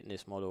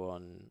fitness model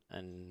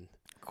and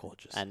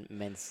gorgeous and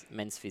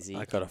men's physique.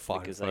 I gotta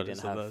find because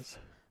photos of those.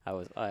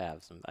 I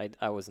have some.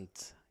 I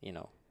wasn't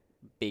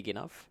big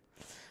enough.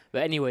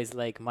 But anyways,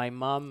 like my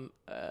mom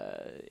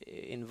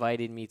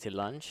invited me to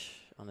lunch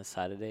on a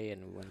Saturday,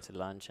 and we went to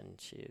lunch, and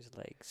she was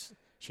like,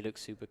 she looked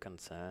super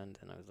concerned,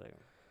 and I was like,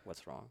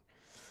 what's wrong?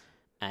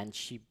 And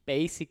she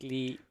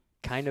basically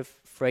kind of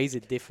phrased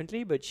it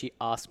differently, but she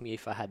asked me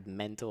if I had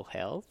mental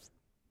health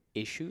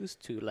issues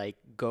to like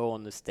go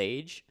on the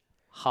stage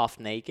half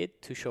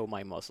naked to show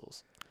my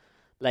muscles.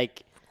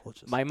 Like,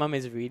 my mom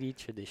is really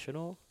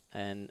traditional,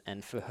 and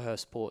for her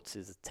sports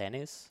is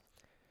tennis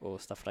or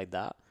stuff like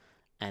that,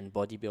 and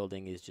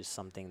bodybuilding is just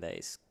something that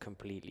is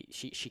completely,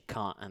 she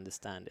can't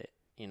understand it.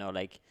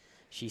 Like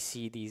she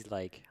see these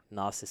like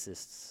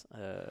narcissists.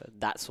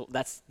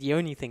 That's the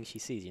only thing she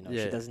sees.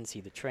 She doesn't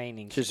see the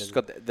training. She's just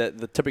got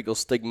the typical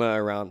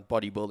stigma around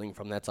bodybuilding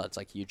from that side. It's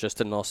like you're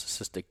just a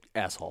narcissistic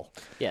asshole.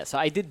 Yeah. So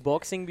I did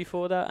boxing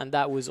before that, and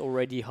that was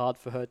already hard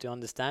for her to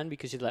understand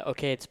because she's like,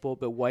 okay, it's sport,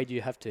 but why do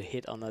you have to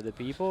hit on other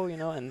people?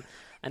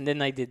 And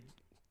then I did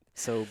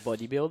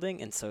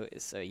bodybuilding, and so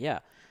yeah.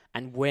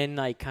 And when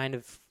I kind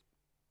of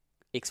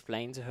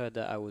explained to her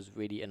that I was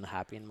really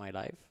unhappy in my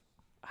life,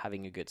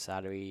 having a good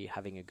salary,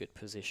 having a good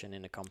position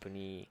in a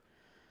company,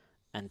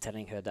 and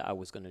telling her that I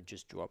was going to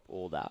just drop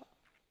all that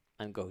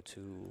and go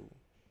to...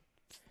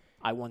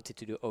 I wanted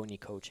to do only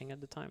coaching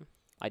at the time.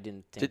 I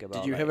didn't think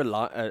about... Did you have a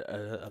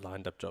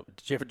lined up job?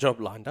 Did you have a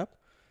job lined up?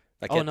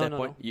 Like at that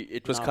point? No.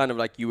 It was kind of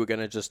like you were going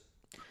to just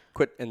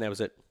quit and that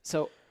was it.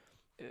 So...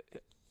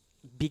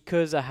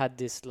 because I had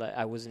this, like,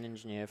 I was an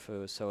engineer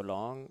for so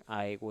long,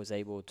 I was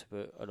able to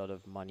put a lot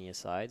of money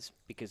aside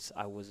because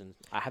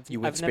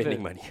You weren't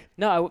spending money.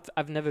 No,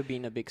 I've never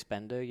been a big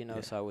spender,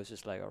 so I was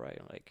just like, all right,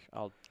 like,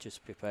 I'll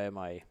just prepare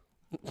my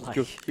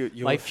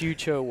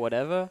future or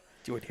whatever.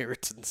 Your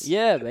inheritance.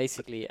 Yeah,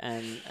 basically.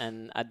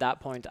 And at that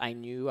point, I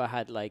knew I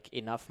had like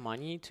enough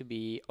money to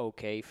be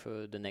okay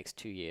for the next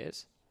 2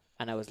 years.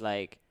 And I was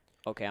like,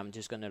 okay, I'm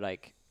just gonna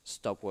like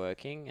stop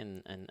working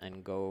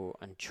and go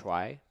and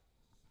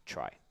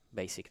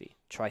basically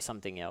try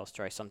something else,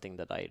 try something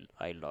that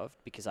I loved,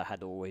 because I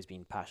had always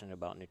been passionate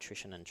about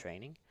nutrition and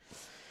training.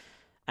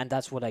 And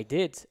that's what I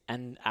did.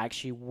 And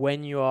actually,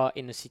 when you are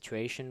in a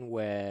situation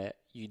where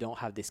you don't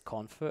have this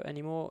comfort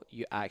anymore,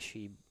 you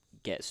actually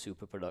get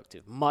super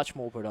productive, much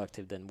more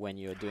productive than when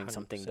you're doing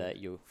something 100%. that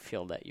you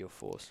feel that you're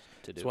forced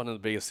to do. It's one of the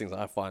biggest things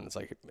I find. It's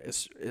like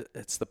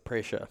it's the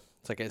pressure.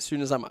 It's like as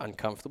soon as I'm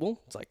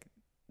uncomfortable, it's like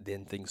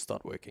then things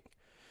start working.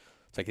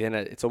 It's like then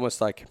it's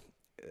almost like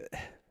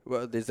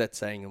well, there's that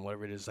saying and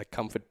whatever it is, like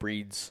comfort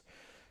breeds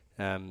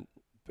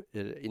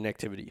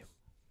inactivity.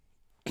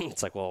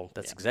 It's like, well,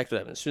 that's exactly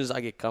that. As soon as I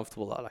get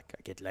comfortable, I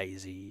get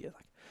lazy.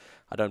 Like,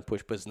 I don't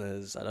push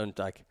business. I don't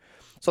like.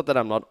 It's not that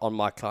I'm not on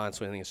my clients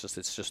or anything. It's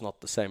just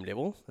not the same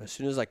level. As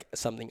soon as like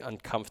something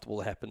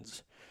uncomfortable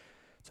happens,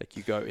 it's like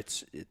you go.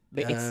 It's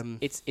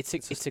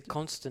a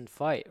constant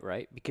fight,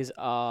 right? Because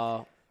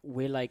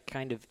we're like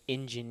kind of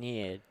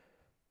engineered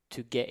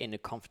to get in a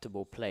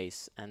comfortable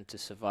place and to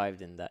survive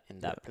in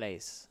that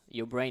place.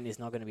 Your brain is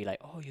not going to be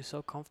like, oh, you're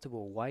so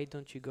comfortable, why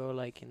don't you go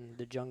like in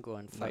the jungle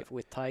and fight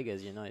with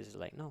tigers? You know, it's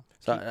like, no.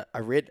 So I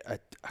read, I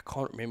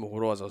can't remember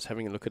what it was. I was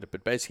having a look at it,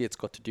 but basically it's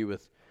got to do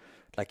with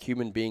like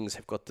human beings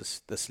have got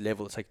this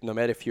level. It's like no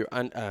matter if you're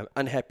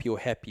unhappy or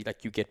happy,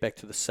 like you get back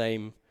to the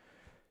same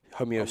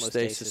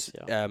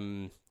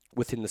homeostasis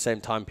within the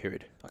same time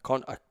period.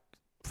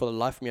 For the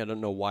life of me, I don't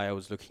know why I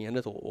was looking at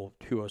it or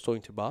who I was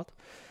talking about.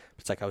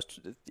 It's like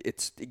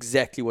it's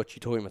exactly what you're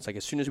talking about. It's like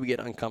as soon as we get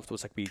uncomfortable,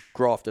 it's like we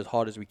graft as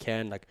hard as we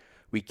can. Like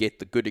we get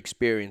the good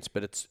experience,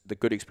 but it's the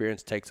good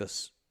experience takes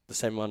us the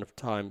same amount of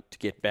time to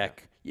get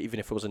back, even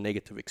if it was a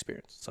negative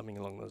experience, something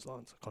along those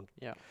lines. I can't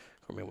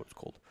remember what it's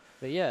called.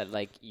 But yeah,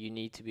 like you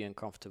need to be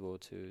uncomfortable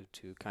to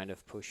kind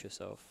of push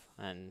yourself,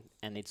 and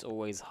it's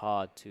always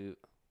hard to,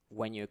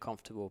 when you're in a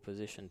comfortable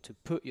position, to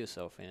put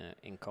yourself in an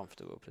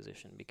uncomfortable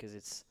position,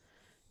 because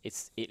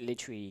it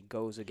literally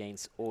goes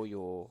against all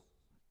your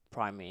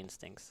primary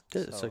instincts.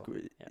 Yeah, so,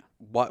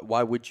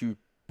 why would you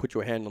put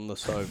your hand on the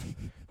stove?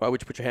 Why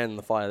would you put your hand on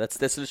the fire? That's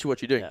literally what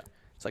you're doing. Yeah.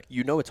 It's like,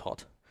 you know it's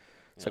hot.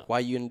 It's like, why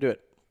are you going to do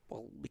it?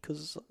 Well,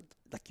 because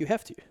like you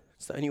have to.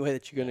 It's the only way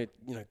that you're going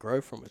to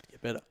grow from it,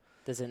 get better.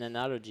 There's an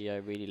analogy I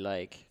really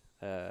like,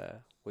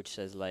 which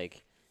says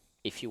like,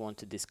 if you want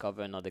to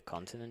discover another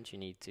continent, you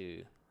need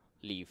to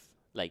leave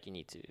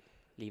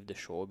the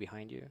shore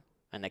behind you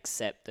and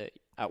accept that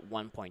at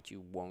one point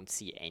you won't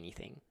see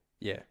anything.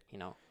 Yeah. You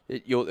know?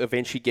 You'll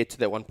eventually get to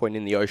that one point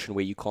in the ocean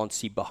where you can't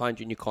see behind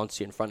you and you can't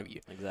see in front of you.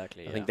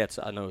 Exactly. I think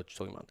I know what you're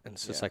talking about. And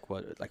it's just like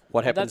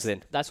what happens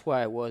then? That's where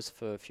I was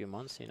for a few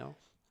months, you know.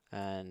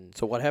 And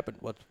so what happened?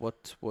 What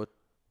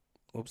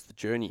was the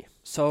journey?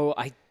 So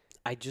I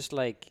just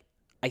like,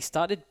 I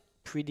started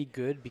pretty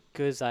good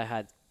because I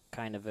had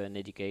kind of an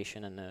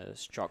education and a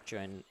structure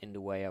in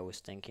the way I was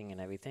thinking and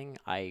everything.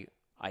 I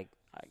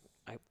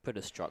put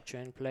a structure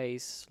in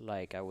place.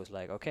 Like I was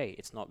like, okay,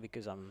 it's not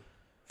because I'm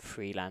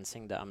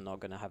freelancing that I'm not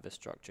going to have a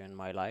structure in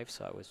my life.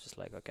 So I was just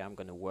like, okay, I'm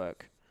going to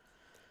work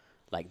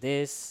like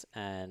this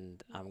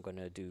and I'm going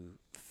to do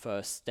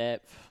first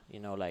step, you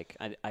know, like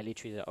I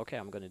literally said, okay,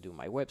 I'm going to do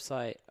my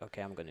website.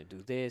 Okay, I'm going to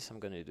do this. I'm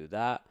going to do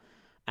that.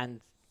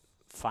 And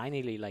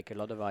finally, like a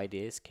lot of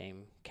ideas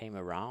came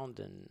around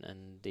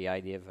and the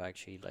idea of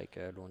actually like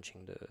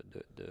launching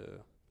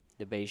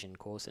the Bayesian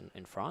course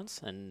in France,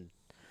 and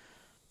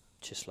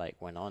just like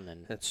went on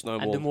and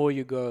the more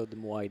you go, the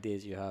more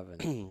ideas you have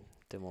and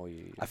the more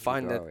I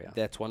find that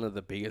that's one of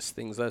the biggest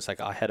things though. It's like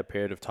I had a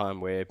period of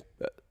time where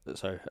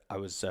so I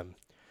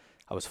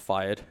was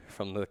fired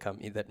from the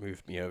company that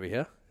moved me over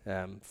here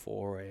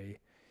for a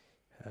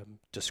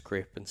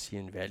discrepancy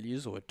in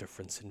values or a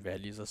difference in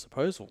values, I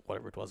suppose, or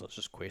whatever it was. I was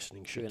just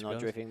questioning shit. You're not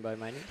driven by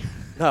money?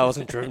 No, I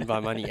wasn't driven by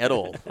money at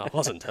all. I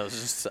wasn't. I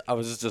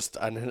was just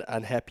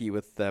unhappy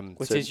with them.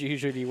 Which is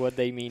usually what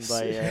they mean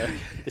by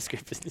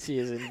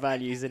discrepancies in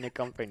values in a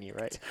company,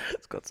 right?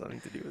 It's got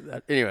something to do with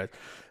that. Anyway,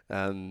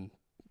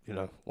 you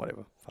know,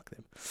 whatever. Fuck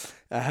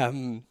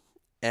them.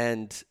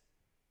 And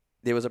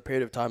there was a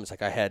period of time. It's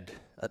like I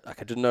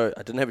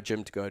didn't have a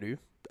gym to go to.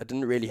 I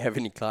didn't really have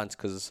any clients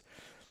because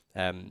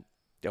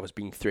I was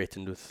being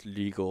threatened with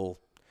legal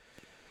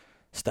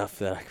stuff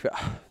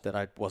that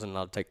I wasn't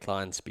allowed to take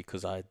clients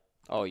because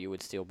you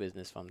would steal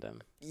business from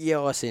them.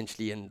 Yeah,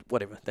 essentially, and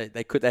whatever.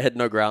 They had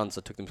no grounds.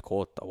 I took them to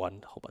court. I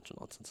won a whole bunch of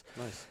nonsense.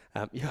 Nice.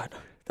 Yeah, I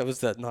know. That was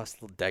that nice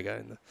little dagger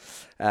in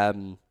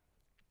there.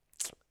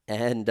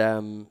 And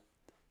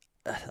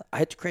I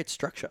had to create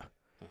structure.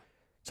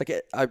 It's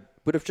like I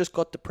would have just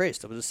got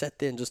depressed. I would have sat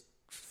there and just,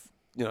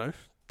 you know,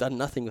 done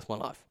nothing with my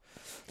life.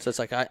 So it's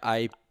like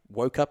I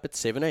woke up at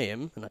 7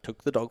 a.m. and I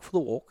took the dog for the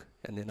walk,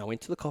 and then I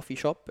went to the coffee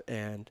shop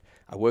and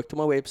I worked on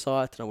my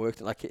website and I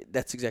worked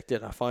that's exactly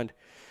it. I find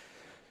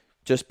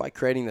just by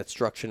creating that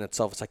structure in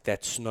itself, it's like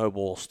that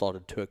snowball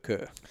started to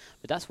occur.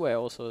 But that's where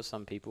also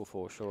some people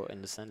fall short,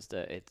 in the sense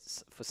that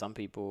it's for some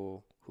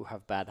people who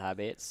have bad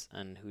habits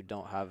and who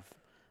don't have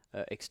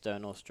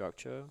external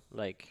structure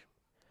like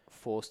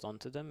forced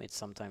onto them. It's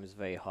sometimes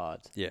very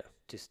hard Yeah.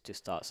 to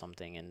start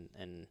something,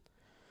 and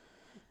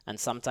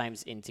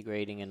sometimes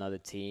integrating another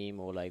team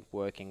or like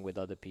working with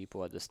other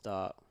people at the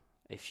start,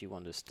 if you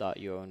want to start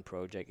your own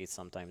project, it's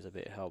sometimes a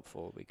bit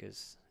helpful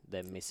because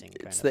they're missing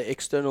It's the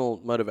external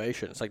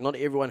motivation. It's like not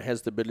everyone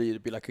has the ability to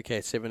be like, okay,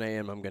 at 7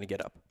 a.m. I'm going to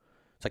get up.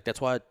 It's like that's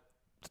why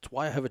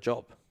I have a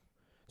job.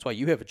 That's why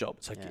you have a job.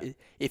 It's like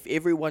if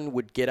everyone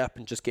would get up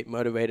and just get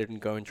motivated and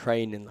go and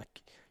train, and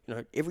like, you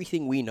know,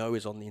 everything we know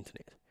is on the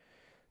internet.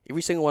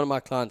 Every single one of my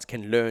clients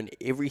can learn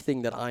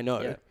everything that I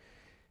know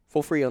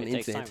for free on the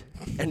internet.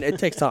 And it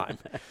takes time.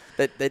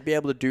 They'd be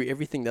able to do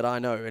everything that I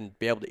know and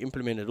be able to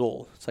implement it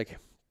all. It's like,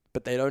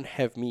 but they don't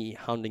have me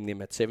hounding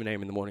them at 7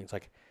 a.m. in the morning. It's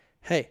like,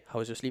 hey, how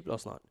was your sleep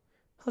last night?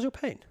 How's your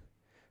pain?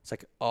 It's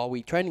like, are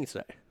we training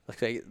today?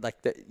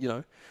 Like that, you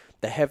know,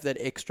 they have that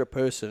extra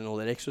person or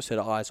that extra set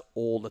of eyes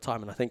all the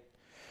time. And I think,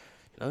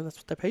 you know, that's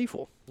what they pay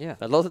for. Yeah.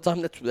 A lot of the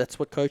time, that's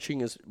what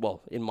coaching is.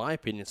 Well, in my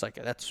opinion, it's like,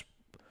 that's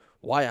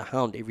why I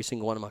hound every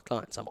single one of my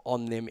clients. I'm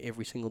on them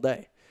every single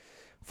day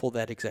for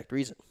that exact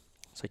reason.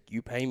 It's like,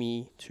 you pay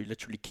me to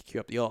literally kick you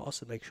up the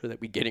arse and make sure that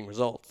we're getting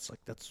results. It's like,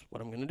 that's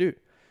what I'm going to do.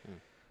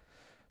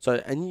 So,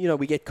 and, you know,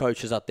 we get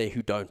coaches out there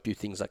who don't do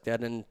things like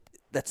that, and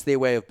that's their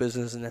way of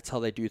business, and that's how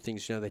they do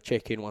things. You know, they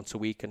check in once a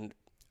week, and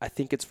I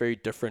think it's very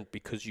different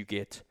because you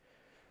get,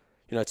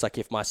 you know, it's like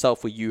if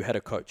myself or you had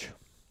a coach.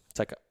 It's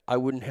like, I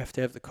wouldn't have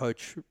to have the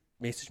coach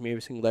message me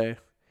every single day.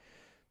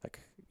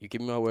 Like, you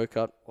give me my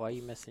workout. Why are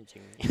you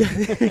messaging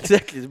me?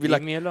 Exactly. It'd be Leave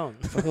like, me alone.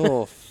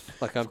 oh,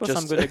 like I'm Of course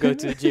just. I'm going to go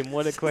to the gym.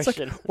 What a It's like,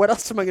 question. what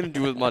else am I going to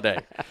do with my day?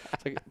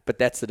 It's like, but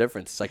that's the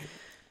difference. It's like,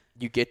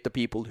 you get the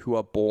people who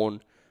are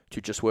born to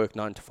just work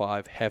 9 to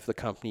 5, have the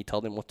company tell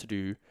them what to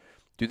do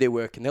their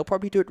work, and they'll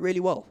probably do it really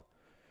well.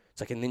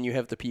 It's like, and then you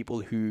have the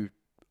people who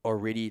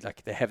already,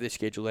 like, they have their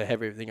schedule, they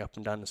have everything up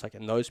and done. It's like,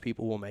 and those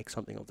people will make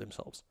something of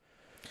themselves.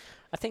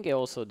 I think it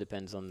also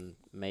depends on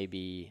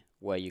maybe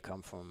where you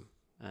come from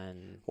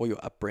and Or your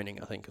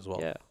upbringing, I think, as well.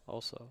 yeah.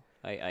 Also,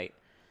 I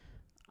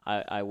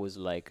was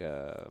like,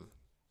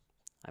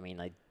 I mean,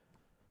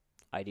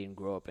 I didn't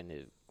grow up in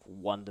a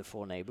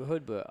wonderful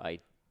neighborhood, but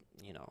I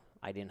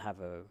didn't have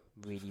a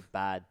really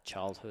bad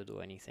childhood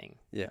or anything.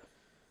 Yeah.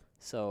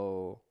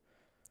 So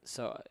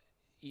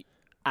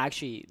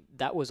actually,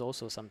 that was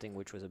also something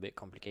which was a bit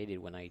complicated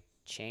when I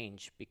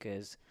changed,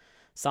 because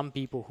some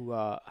people who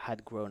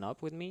had grown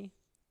up with me,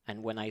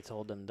 and when I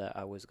told them that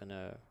I was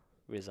gonna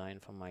resign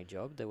from my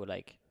job, they were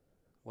like,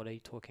 "What are you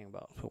talking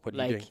about? What are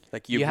Like, you doing?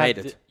 Like, you made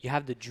it. You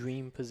have the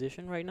dream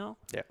position right now,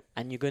 Yeah.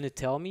 and you're gonna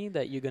tell me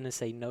that you're gonna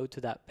say no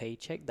to that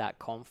paycheck, that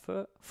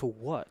comfort, for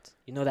what?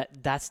 You know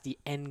that's the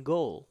end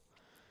goal."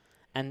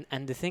 And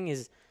the thing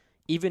is,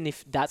 even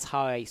if that's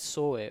how I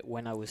saw it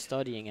when I was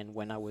studying and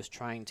when I was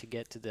trying to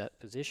get to that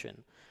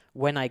position,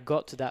 when I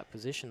got to that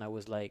position, I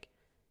was like,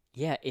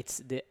 yeah, it's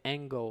the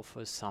end goal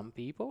for some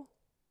people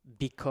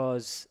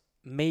because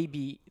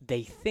maybe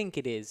they think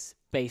it is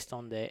based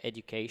on their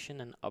education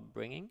and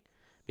upbringing,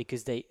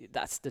 because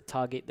that's the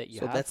target that you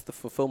have. So that's the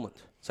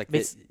fulfillment. It's like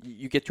It's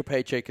you get your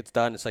paycheck, it's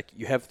done. It's like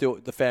you have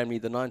the family,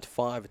 the 9 to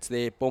 5, it's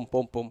there, boom,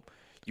 boom, boom.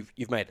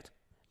 You've made it.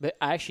 But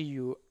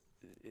actually,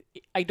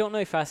 I don't know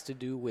if it has to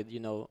do with,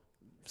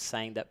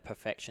 saying that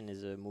perfection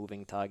is a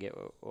moving target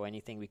or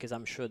anything, because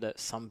I'm sure that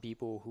some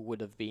people who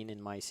would have been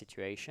in my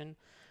situation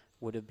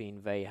would have been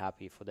very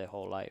happy for their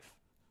whole life.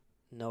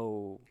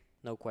 No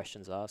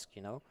questions asked,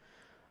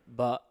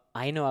 But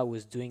I know I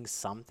was doing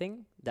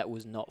something that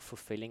was not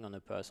fulfilling on a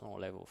personal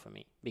level for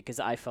me, because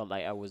I felt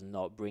like I was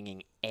not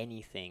bringing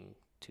anything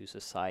to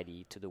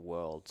society, to the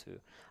world.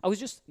 I was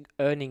just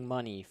earning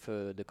money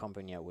for the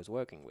company I was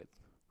working with.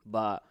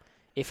 But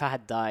if I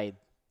had died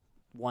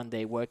one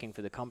day working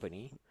for the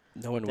company,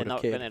 no one they're would have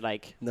not cared. gonna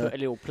put a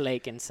little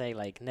plaque and say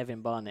like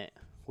Nevin Barnett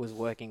was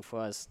working for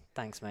us.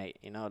 Thanks, mate.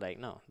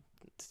 No,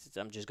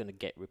 I'm just gonna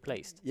get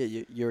replaced.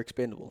 Yeah, you're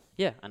expendable.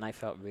 Yeah, and I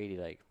felt really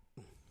like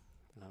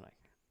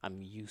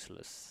I'm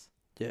useless.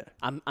 Yeah.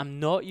 I'm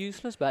not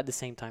useless, but at the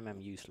same time I'm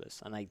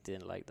useless, and I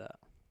didn't like that.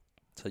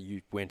 So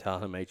you went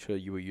out and made sure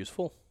you were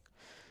useful.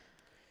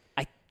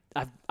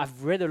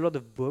 I've read a lot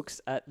of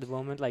books at the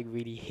moment, like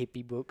really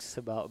hippie books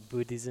about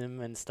Buddhism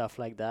and stuff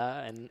like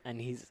that,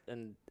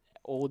 and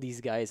all these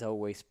guys are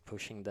always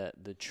pushing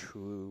the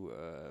true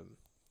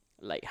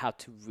like how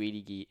to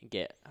really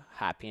get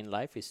happy in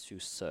life is through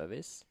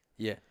service.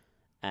 Yeah.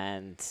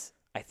 And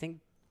I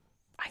think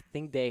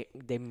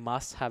they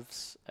must have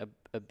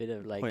a bit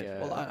of like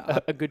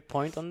a good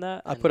point on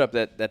that. I put up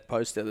that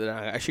post the other day.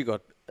 I actually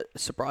got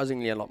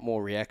surprisingly a lot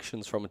more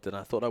reactions from it than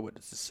I thought I would.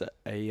 It's just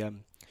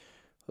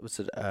what was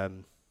it?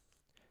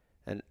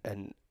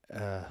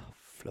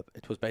 Flip.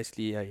 It was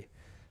basically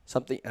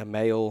a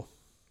male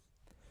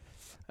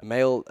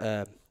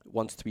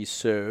wants to be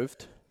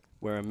served,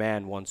 where a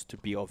man wants to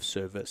be of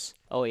service.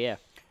 Oh yeah,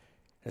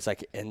 It's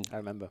like, and I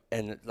remember.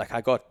 And like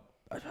I got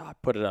I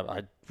put it up.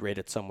 I read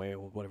it somewhere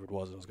or whatever it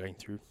was I was going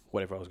through,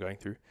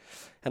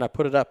 and I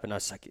put it up, and I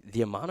was like,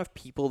 the amount of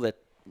people that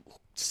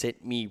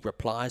sent me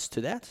replies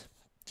to that,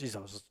 geez, I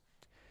was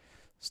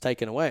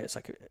taken away. It's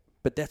like,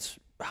 but that's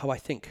how I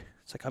think.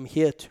 It's like, I'm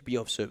here to be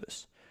of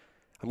service.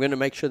 I'm going to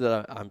make sure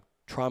that I'm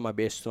trying my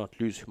best to not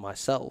lose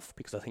myself,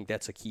 because I think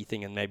that's a key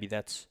thing, and maybe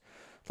that's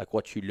like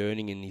what you're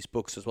learning in these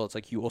books as well. It's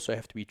like you also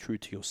have to be true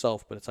to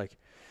yourself, but it's like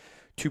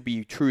to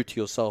be true to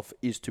yourself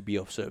is to be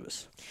of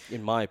service,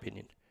 in my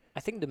opinion. I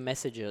think the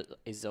message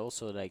is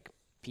also like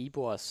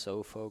people are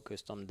so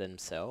focused on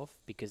themselves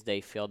because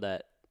they feel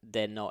that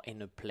they're not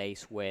in a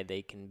place where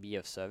they can be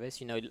of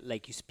service. You know,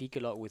 like you speak a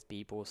lot with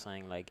people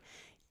saying like,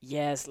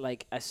 yes,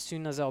 like as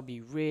soon as I'll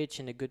be rich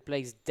in a good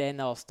place, then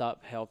I'll start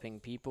helping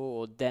people,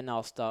 or then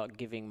I'll start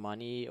giving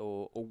money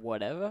or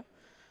whatever.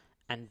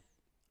 And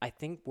I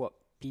think what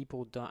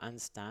people don't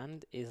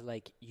understand is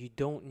like you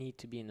don't need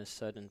to be in a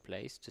certain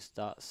place to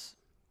start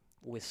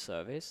with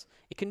service.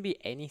 It can be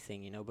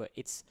anything, you know, but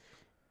it's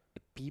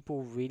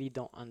people really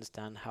don't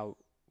understand how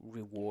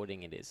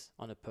rewarding it is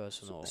on a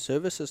personal.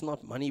 Service is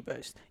not money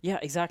based. Yeah,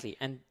 exactly.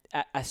 And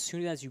as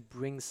soon as you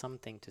bring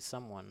something to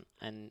someone,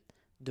 and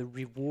the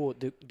reward,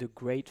 the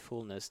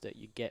gratefulness that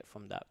you get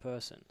from that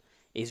person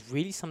is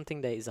really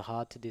something that is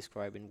hard to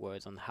describe in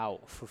words on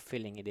how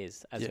fulfilling it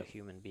is as a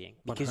human being.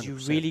 Because 100%. You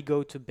really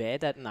go to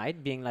bed at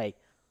night being like,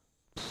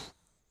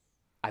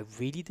 I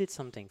really did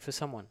something for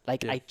someone.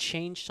 Like I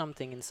changed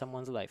something in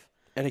someone's life.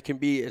 And it can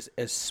be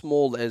as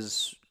small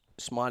as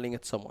smiling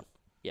at someone.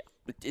 Yeah.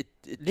 It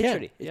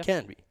literally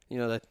can be. You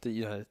know that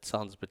it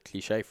sounds a bit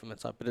cliche from that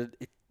side, but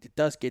it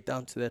does get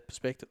down to that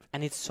perspective.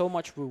 And it's so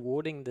much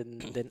rewarding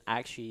than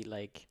actually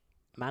like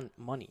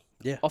money.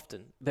 Yeah.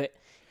 Often. But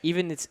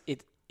even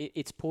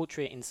it's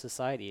portrayed in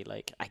society.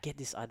 Like I get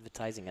this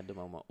advertising at the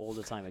moment all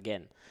the time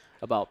again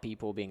about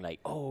people being like,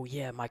 oh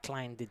yeah, my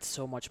client did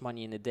so much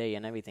money in a day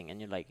and everything.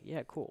 And you're like,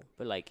 yeah, cool.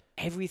 But like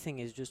everything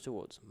is just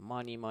towards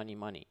money, money,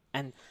 money.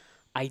 And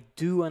I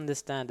do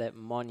understand that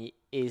money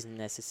is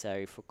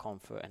necessary for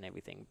comfort and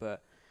everything,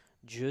 but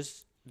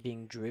just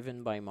being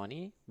driven by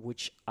money,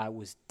 which I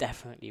was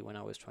definitely when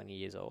I was 20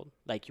 years old.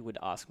 Like you would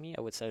ask me,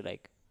 I would say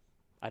like,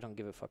 I don't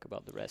give a fuck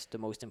about the rest. The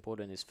most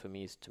important is for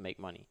me is to make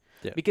money.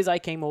 Yeah. Because I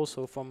came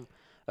also from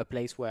a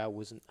place where I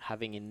wasn't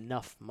having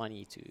enough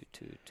money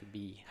to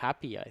be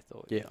happy, I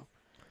thought. Yeah. You know?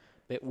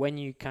 But when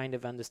you kind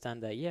of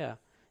understand that,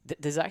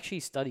 there's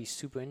actually studies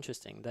super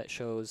interesting that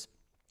shows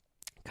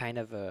kind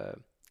of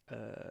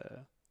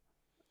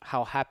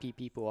how happy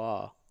people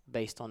are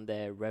based on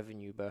their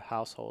revenue per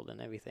household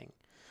and everything.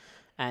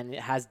 And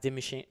it has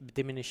diminishing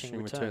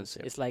returns.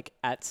 It's like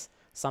at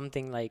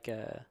something like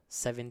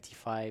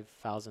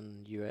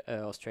 75,000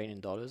 Australian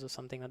dollars or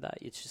something like that.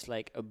 It's just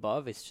like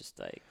above. It's just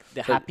like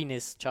the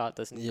happiness chart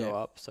doesn't go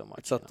up so much.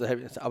 It's not the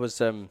happiness. I was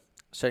saying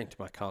to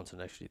my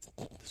accountant actually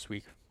this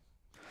week,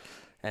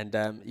 and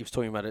he was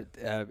talking about it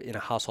in a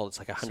household. It's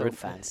like 100. So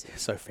fancy.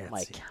 So fancy.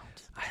 My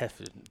account. I have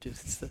to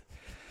just.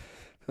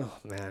 Oh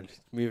man,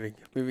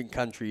 moving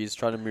countries,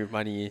 trying to move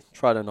money,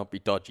 try to not be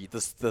dodgy.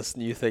 This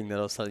new thing that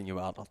I was telling you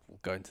about, I'll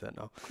go into that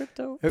now.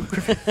 Crypto.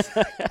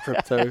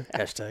 Crypto,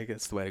 hashtag,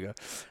 that's the way to go.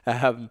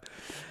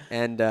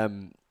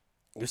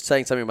 He was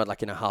saying something about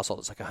like in a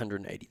household, it's like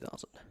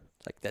 180,000.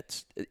 Like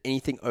that's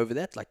anything over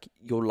that, like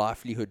your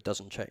livelihood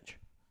doesn't change.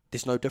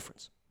 There's no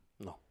difference.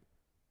 No.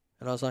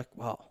 And I was like,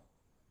 wow.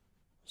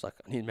 It's like,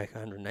 I need to make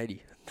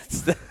 180.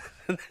 That's the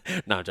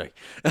no, I'm joking.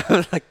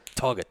 Like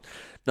target.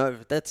 No,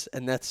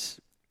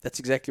 that's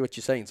exactly what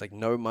you're saying. It's like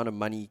no amount of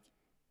money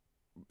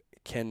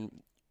can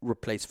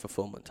replace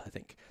fulfillment, I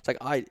think. It's like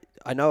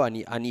I know I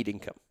need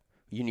income.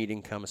 You need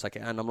income. It's like,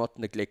 and I'm not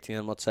neglecting.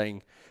 I'm not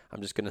saying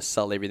I'm just going to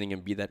sell everything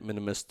and be that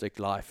minimalistic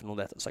life and all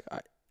that. It's like,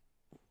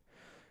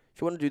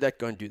 if you want to do that,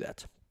 go and do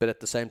that. But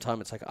at the same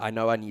time, it's like, I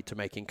know I need to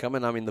make income,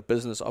 and I'm in the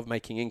business of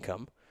making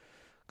income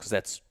because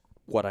that's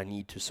what I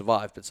need to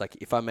survive. But it's like,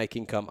 if I make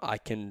income, I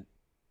can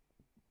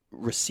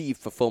receive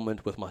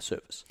fulfillment with my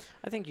service.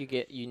 I think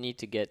you need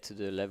to get to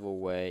the level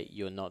where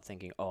you're not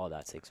thinking, oh,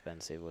 that's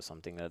expensive or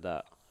something like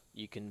that.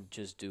 You can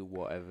just do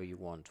whatever you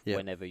want,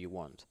 whenever you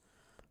want.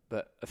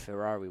 But a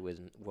Ferrari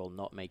will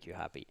not make you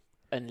happy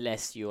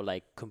unless you're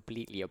like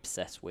completely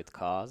obsessed with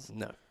cars.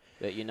 No.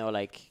 But you know,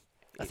 like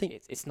I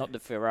think it's not the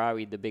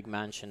Ferrari, the big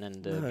mansion,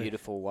 and the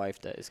beautiful wife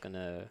that is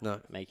gonna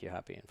make you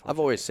happy. I've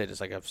always said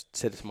it's like I've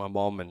said it to my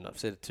mom, and I've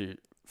said it to.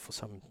 For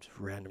some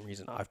random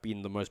reason, I've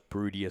been the most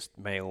broodiest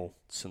male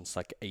since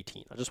like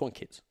 18. I just want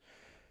kids.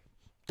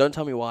 Don't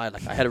tell me why.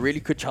 Like I had a really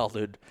good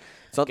childhood.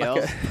 It's not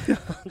Girls. like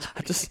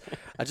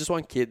I just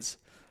want kids.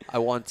 I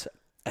want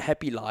a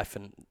happy life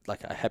and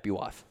like a happy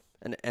wife.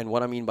 And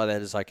what I mean by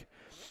that is like,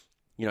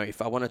 you know,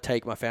 if I want to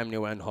take my family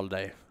away on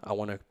holiday, I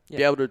want to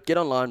be able to get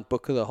online,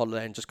 book the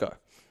holiday, and just go.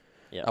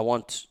 Yeah. I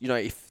want, you know,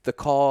 if the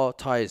car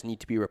tires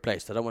need to be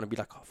replaced, I don't want to be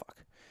like, oh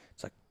fuck.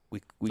 It's like we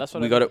got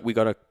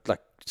to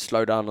like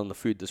slow down on the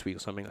food this week or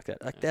something like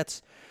that. Like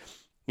that's,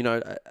 you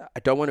know, I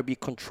don't want to be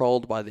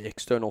controlled by the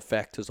external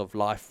factors of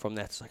life from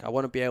that. It's like I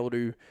want to be able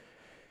to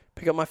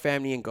pick up my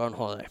family and go on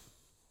holiday.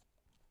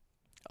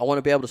 I want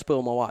to be able to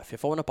spoil my wife.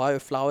 If I want to buy her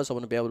flowers, I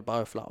want to be able to buy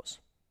her flowers.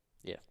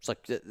 Yeah. It's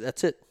like,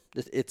 that's it.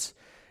 It's,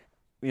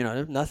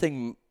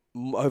 nothing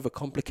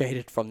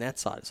overcomplicated from that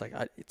side. It's like,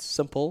 it's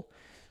simple.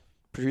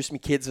 Produce me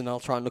kids and I'll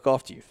try and look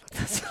after you.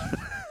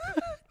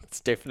 It's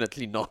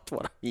definitely not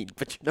what I mean,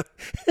 but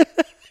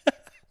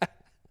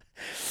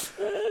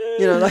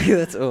like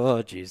that's,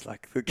 oh jeez,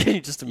 like, can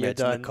you just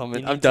imagine the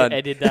comment? I'm done.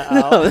 Edit that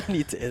out. I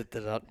need to edit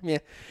that out. Yeah,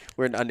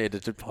 we're an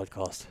unedited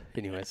podcast.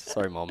 Anyways,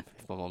 sorry, Mom,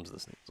 if my mom's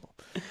listening as well.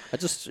 I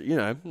just,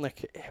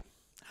 like,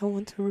 I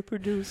want to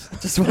reproduce. I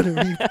just want to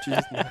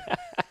reproduce now.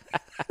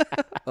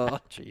 Oh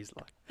jeez,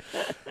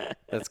 like,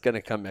 that's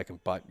gonna come back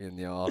and bite me in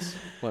the ass,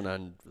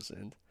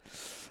 100%.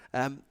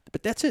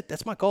 But that's it.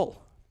 That's my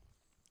goal.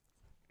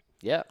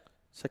 Yeah.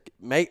 So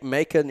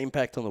make an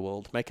impact on the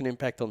world, make an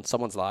impact on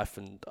someone's life,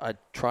 and I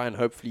try and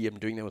hopefully I'm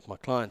doing that with my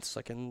clients. So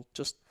I can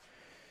just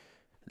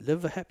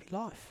live a happy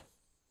life.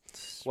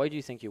 Why do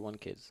you think you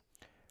want kids?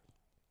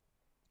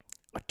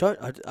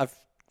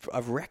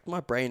 I've racked my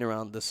brain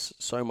around this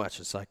so much.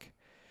 It's like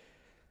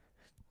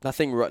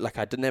nothing. Like,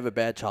 I didn't have a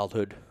bad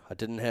childhood. I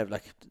didn't have,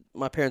 like,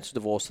 my parents were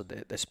divorced.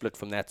 They split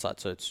from that side,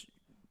 so it's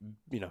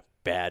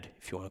bad,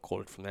 if you want to call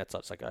it, from that side.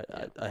 It's like I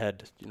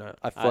had,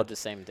 I had the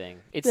same thing.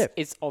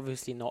 It's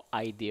obviously not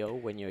ideal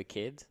when you're a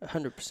kid.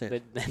 100%.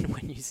 But then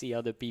when you see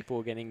other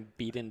people getting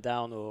beaten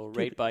down or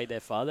raped by their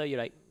father, you're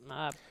like,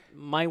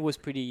 mine was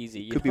pretty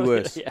easy. Could be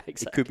worse. Yeah,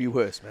 exactly. It could be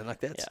worse, man.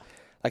 Like, that's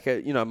like,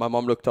 my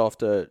mom looked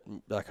after,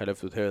 like, I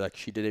lived with her. Like,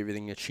 she did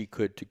everything that she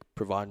could to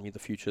provide me the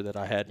future that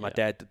I had. My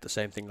dad did the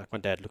same thing. Like, my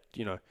dad looked,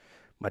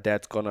 my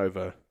dad's gone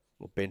over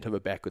or bent over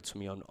backwards for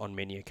me on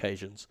many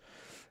occasions.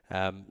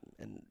 And,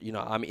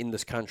 I'm in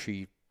this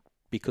country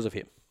because of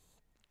him.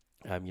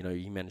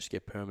 He managed to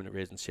get permanent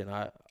residency, and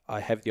I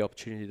have the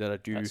opportunity that I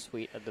do. That's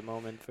sweet at the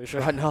moment, for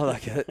sure. Right now,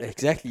 like,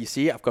 exactly. You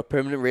see, I've got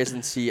permanent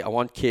residency. I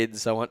want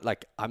kids. I want,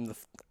 like, I'm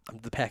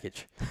the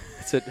package.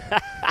 That's it.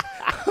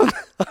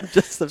 I'm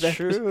just the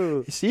package.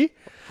 True. You see?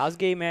 How's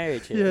gay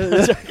marriage here?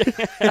 Yeah.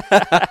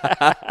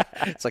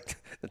 It's like,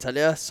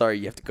 Natalia, sorry,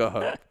 you have to go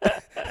home.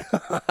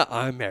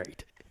 I'm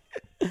married.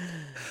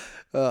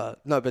 No,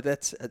 but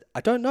that's,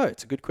 I don't know.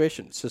 It's a good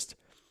question. It's just,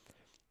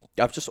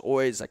 I've just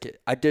always, like,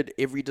 I did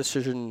every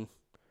decision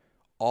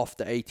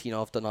after 18,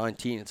 after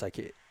 19. It's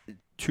like,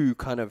 to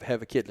kind of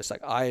have a kid. It's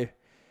like, I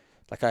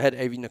had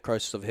AV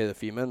necrosis of head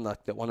femur,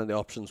 like, that one of the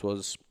options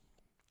was,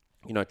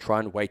 try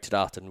and wait it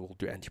out, and we'll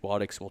do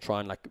antibiotics, and we'll try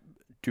and, like,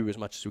 do as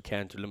much as we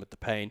can to limit the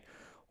pain,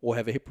 or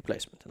have a hip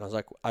replacement. And I was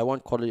like, I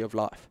want quality of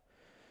life.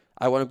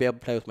 I want to be able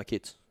to play with my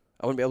kids.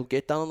 I want to be able to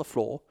get down on the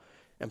floor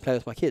and play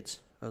with my kids.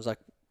 I was like,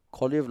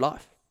 quality of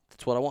life.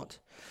 That's what I want.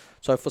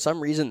 So for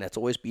some reason, that's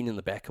always been in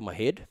the back of my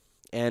head.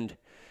 And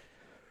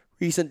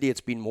recently,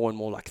 it's been more and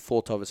more, like,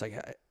 thought of. It's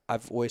like,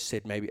 I've always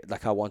said, maybe,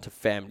 like, I want a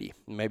family.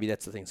 Maybe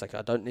that's the thing. It's like,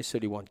 I don't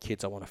necessarily want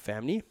kids. I want a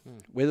family.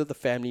 Whether the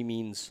family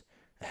means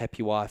a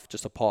happy wife,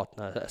 just a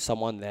partner,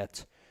 someone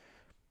that...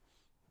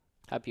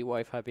 Happy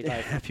wife, happy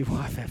life. Happy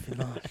wife, happy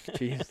life.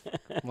 Jeez.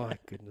 My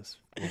goodness.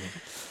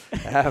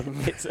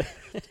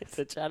 It's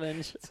a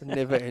challenge. It's a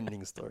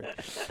never-ending story.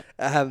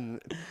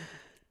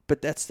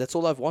 But that's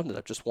all I've wanted.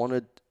 I've just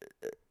wanted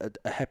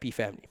a happy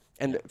family.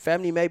 And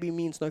family maybe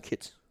means no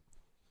kids.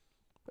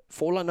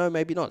 For all I know,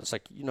 maybe not. It's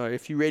like,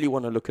 if you really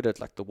want to look at it,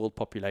 like the world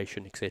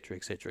population, etc.,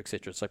 etc.,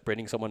 etc., it's like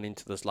bringing someone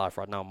into this life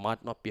right now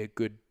might not be a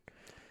good...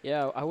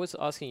 Yeah, I was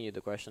asking you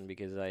the question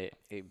because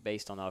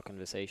based on our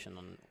conversation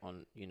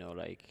on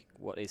like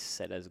what is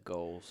set as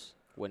goals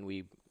when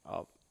we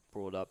are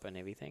brought up and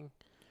everything,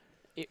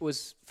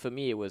 for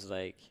me it was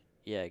like,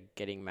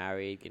 getting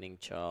married, getting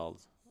child,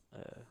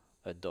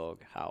 a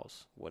dog,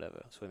 house,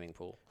 whatever, swimming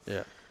pool.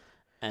 Yeah.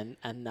 And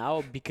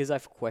now, because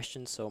I've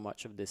questioned so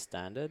much of this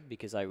standard,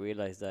 because I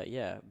realized that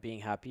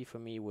being happy for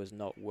me was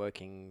not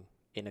working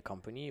in a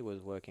company, it was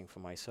working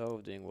for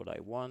myself, doing what I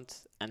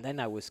want. And then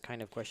I was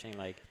kind of questioning,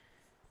 like,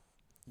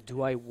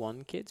 do I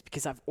want kids?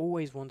 Because I've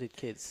always wanted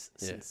kids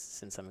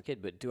since I'm a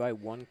kid. But do I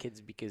want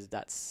kids because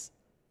that's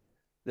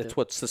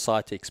what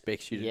society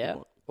expects you to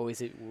do? Or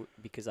is it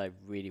because I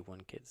really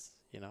want kids?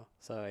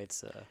 So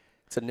it's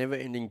a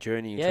never-ending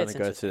journey trying to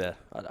go through that.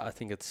 I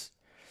think it's,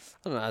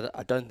 I don't know.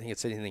 I don't think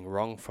it's anything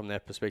wrong from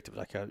that perspective.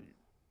 Like,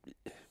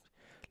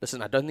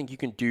 listen, I don't think you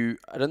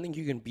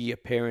can be a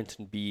parent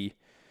and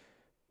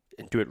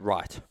do it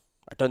right.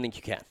 I don't think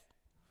you can.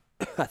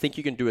 I think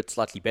you can do it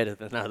slightly better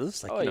than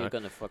others. Like, you're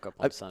gonna fuck up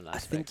on some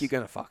aspects. I think you're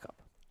gonna fuck up,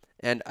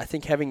 and I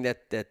think having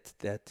that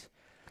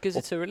because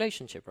it's a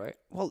relationship, right?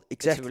 Well,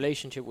 exactly. It's a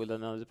relationship with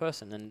another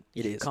person, and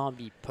you can't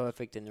be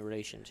perfect in a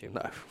relationship.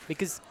 No,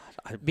 because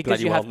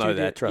you have know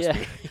that. Trust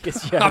me,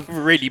 because I'm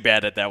really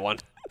bad at that one.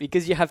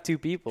 Because you have two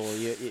people,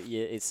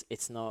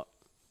 it's not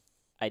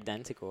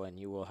identical, and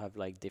you will have,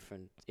 like,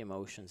 different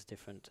emotions,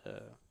 different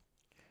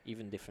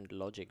even different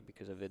logic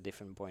because of a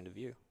different point of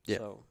view. Yeah.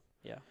 So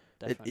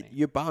definitely.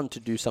 You're bound to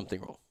do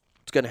something wrong.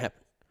 It's going to happen.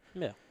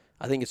 Yeah.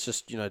 I think it's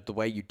just, the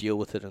way you deal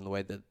with it and the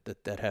way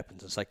that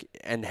happens. It's like,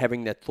 and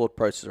having that thought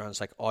process around, it's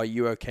like, are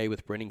you okay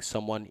with bringing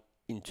someone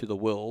into the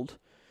world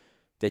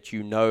that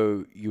you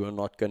are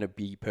not going to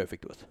be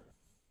perfect with?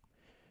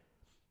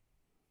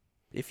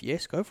 If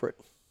yes, go for it.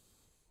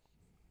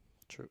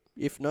 True.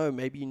 If no,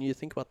 maybe you need to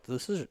think about the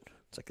decision.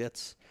 It's like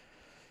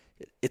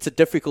it's a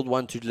difficult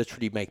one to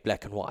literally make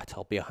black and white.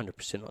 I'll be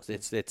 100% honest.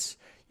 It's it's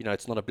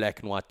not a black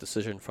and white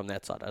decision from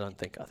that side. I don't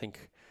think. I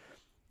think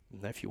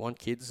if you want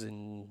kids,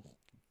 then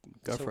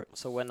go for it.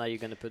 So when are you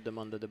going to put them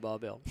under the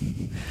barbell?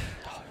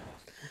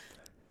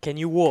 Can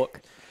you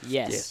walk?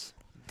 Yes.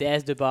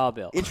 There's the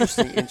barbell.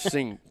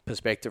 Interesting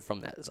perspective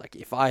from that. It's like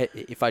if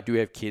I do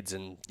have kids,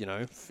 and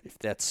if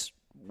that's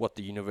what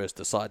the universe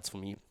decides for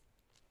me,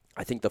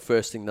 I think the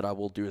first thing that I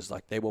will do is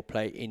like they will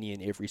play any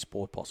and every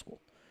sport possible.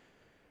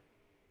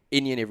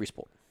 Any and every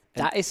sport.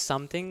 And that is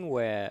something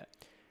where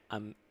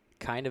I'm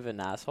kind of an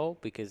asshole,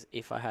 because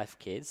if I have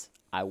kids,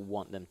 I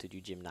want them to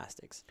do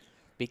gymnastics.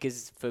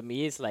 Because for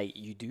me, it's like,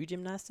 you do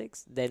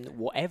gymnastics, then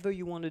whatever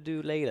you want to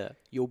do later,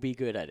 you'll be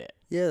good at it.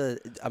 Yeah,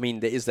 I mean,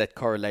 there is that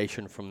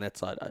correlation from that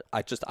side.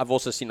 I've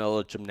also seen a lot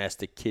of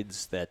gymnastic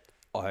kids that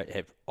are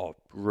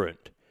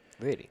ruined.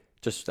 Really?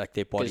 Just like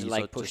their bodies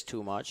like are push just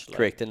too much.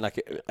 correct, and like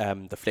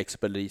the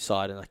flexibility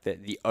side, and like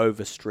the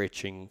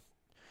overstretching,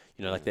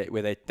 like that,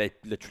 where they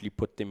literally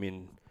put them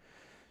in,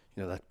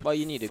 like well,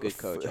 you need a good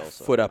coach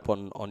also. Foot up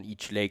on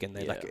each leg, and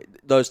they like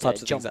those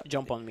types of things.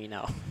 Jump on me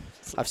now.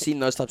 I've seen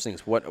those types of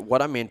things.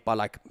 What I meant by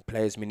like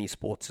play as many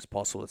sports as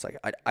possible, it's like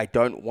I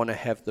don't want to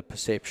have the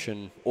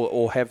perception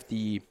or have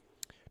the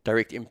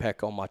direct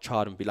impact on my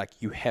child and be like,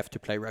 you have to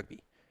play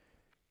rugby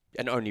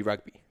and only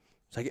rugby.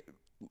 It's like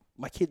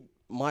my kid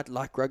might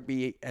like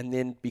rugby, and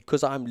then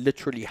because I'm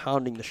literally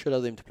hounding the shit out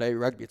of them to play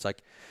rugby, it's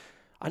like,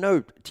 I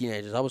know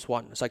teenagers, I was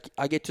one. It's like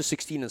I get to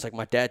 16 and it's like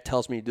my dad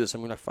tells me to do this,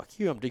 I'm like, fuck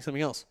you, I'm doing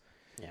something else.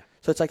 Yeah.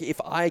 So it's like if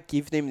I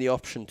give them the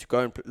option to go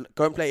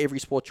and play every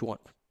sport you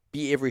want,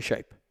 be every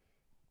shape.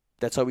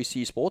 That's how we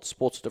see sports.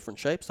 Sports are different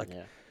shapes. Like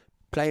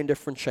play in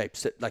different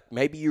shapes. Like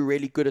maybe you're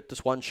really good at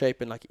this one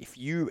shape, and like if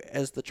you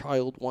as the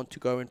child want to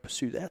go and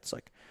pursue that, it's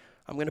like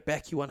I'm going to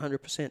back you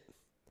 100%.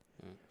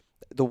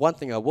 The one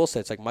thing I will say,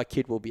 it's like my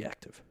kid will be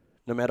active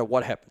no matter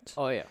what happens.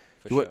 Oh yeah,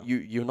 for sure.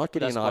 You're not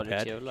getting an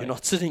iPad. You're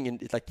not sitting in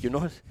like you're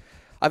not.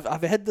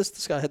 I've had this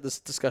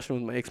discussion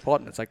with my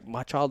ex-partner. It's like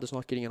my child is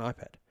not getting an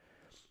iPad.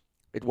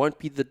 It won't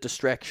be the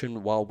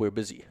distraction while we're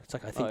busy. It's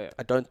like I think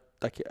I don't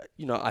like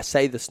I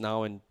say this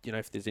now, and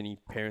if there's any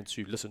parents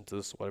who listen to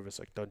this or whatever, it's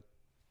like don't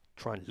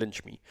try and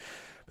lynch me.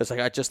 But it's like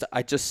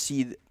I just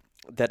see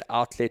that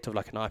outlet of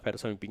like an iPad or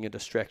something being a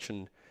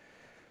distraction.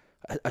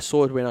 I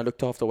saw it when I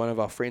looked after one of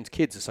our friends'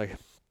 kids. It's like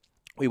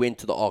we went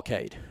to the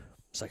arcade.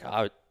 It's like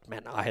I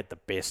had the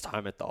best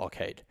time at the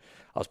arcade.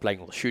 I was playing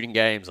all the shooting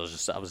games.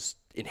 I was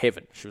in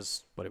heaven. She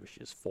was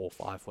 4 or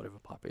 5, whatever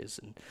Pipe is,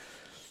 and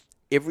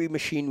every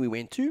machine we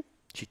went to,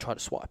 she tried to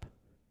swipe.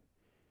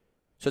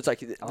 So it's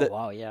like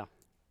wow, yeah.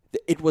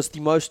 It was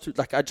the most,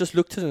 like, I just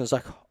looked at it and I was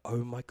like,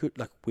 oh my god,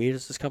 like, where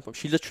does this come from?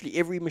 She literally,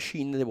 every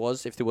machine there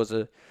was, if there was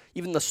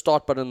even the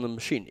start button on the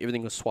machine,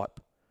 everything was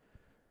swipe.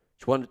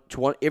 She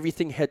wanted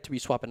everything had to be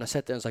swipe, and I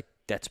sat there and I was like,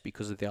 that's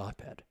because of the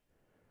iPad.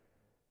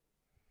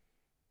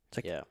 It's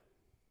like,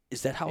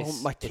 is that how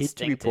my kids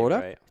to be brought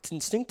up? Right? It's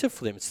instinctive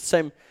for them. It's the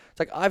same. It's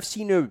like I've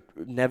seen her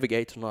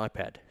navigate on an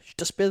iPad. She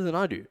does better than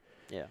I do.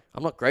 Yeah.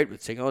 I'm not great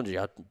with technology.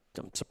 I'm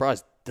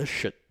surprised this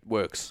shit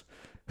works.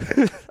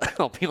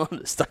 I'll be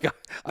honest. Like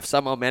I've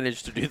somehow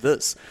managed to do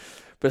this,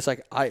 but it's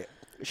like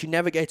she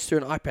navigates through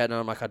an iPad, and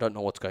I'm like, I don't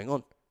know what's going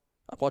on.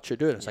 I watch her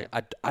do it. It's like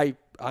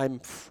I'm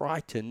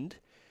frightened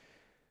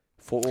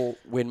for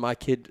when my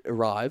kid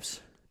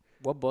arrives.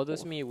 What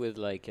bothers me with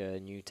like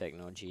new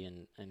technology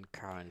and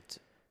current,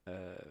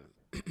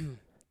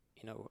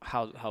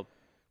 how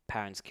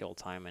parents kill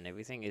time and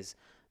everything is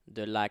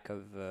the lack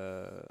of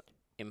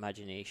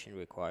imagination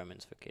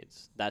requirements for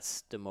kids.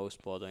 That's the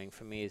most bothering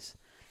for me, is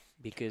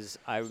because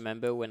I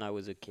remember when I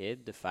was a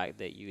kid, the fact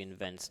that you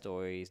invent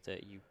stories,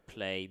 that you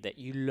play, that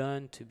you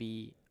learn to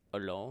be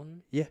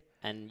alone. Yeah.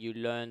 And you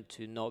learn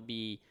to not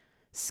be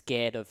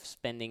scared of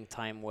spending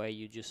time where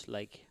you just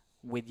like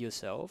with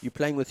yourself. You're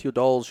playing with your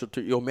dolls,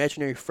 your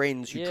imaginary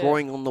friends, you're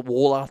drawing on the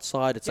wall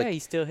outside. It's like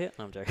he's still here.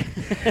 No, I'm joking.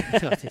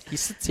 He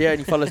sits here and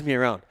he follows me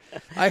around.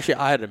 I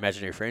had an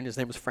imaginary friend. His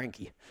name was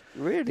Frankie.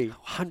 Really?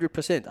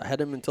 100%. I had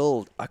him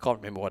until I can't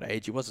remember what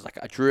age he was. It's like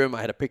I drew him.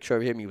 I had a picture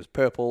of him. He was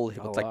purple. He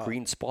had like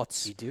green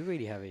spots. You do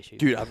really have issues,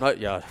 dude. I'm not.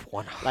 Yeah,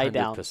 100%. Lie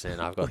down.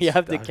 I've got. We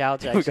have the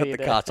couch. We've got the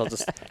couch. I'll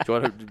just. Do you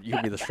want to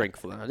give me the strength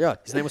for that? Yeah.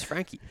 His name was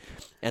Frankie,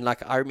 and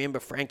like I remember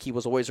Frankie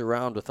was always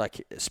around with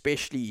like,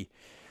 especially.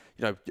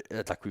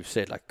 Like we've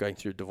said, like going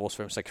through divorce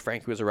for him, it's like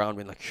Frankie was around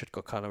when like shit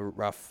got kind of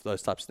rough,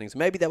 those types of things.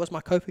 Maybe that was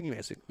my coping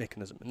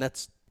mechanism, and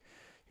that's,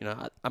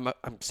 I'm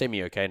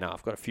semi-okay now.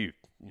 I've got a few,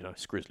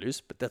 screws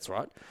loose, but that's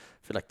right. I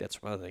feel like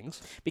that's one of the things.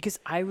 Because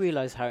I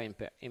realize how it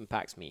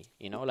impacts me,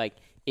 like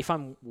if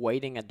I'm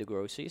waiting at the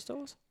grocery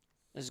store,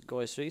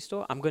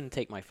 I'm going to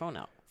take my phone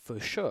out for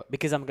sure,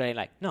 because I'm going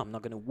no, I'm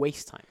not going to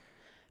waste time.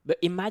 But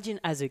imagine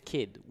as a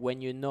kid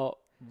when you're not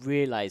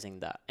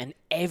realizing that, and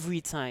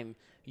every time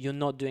you're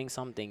not doing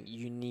something,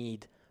 you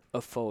need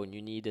a phone,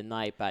 you need an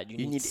iPad, you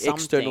need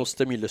external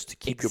stimulus to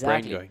keep your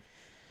brain going.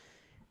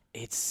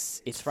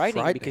 it's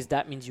frightening because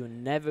that means you're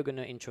never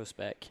gonna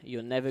introspect.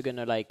 You're never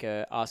gonna like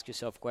ask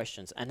yourself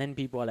questions. And then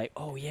people are like,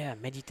 "Oh yeah,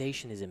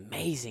 meditation is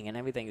amazing," and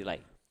everything. You're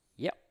like,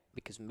 "Yep,"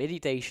 because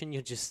meditation,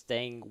 you're just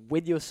staying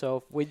with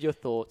yourself, with your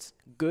thoughts,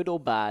 good or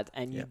bad,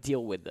 and you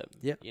deal with them.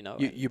 Yeah, you know,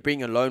 you're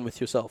being alone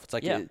with yourself. It's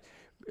like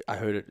I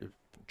heard it.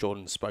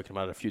 Jordan's spoken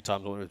about it a few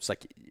times. It's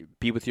like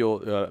be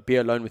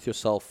alone with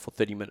yourself for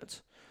 30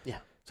 minutes. Yeah.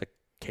 It's like,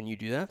 can you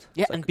do that?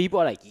 Yeah, It's and people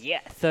are like,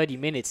 30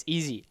 minutes,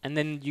 easy. And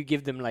then you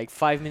give them like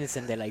 5 minutes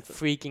and they're like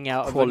freaking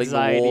out of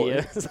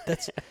anxiety.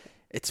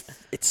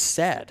 It's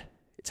sad.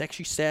 It's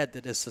actually sad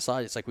that as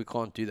society, it's like we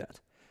can't do that.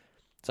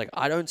 It's like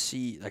I don't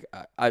see, like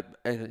I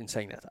in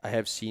saying that, I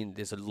have seen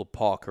there's a little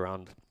park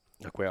around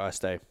like where I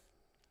stay.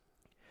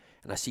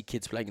 And I see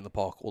kids playing in the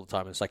park all the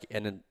time. And it's like,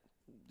 and then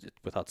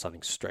without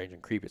something strange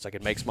and creepy, it's like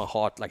it makes my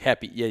heart like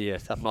happy. Yeah.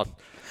 I'm not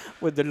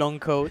with the long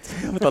coat,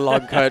 with the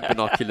long coat,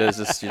 binoculars,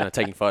 just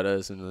taking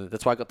photos, and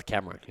that's why I got the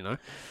camera.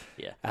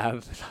 Yeah.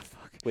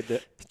 With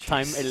the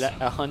time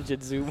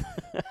 100 zoom.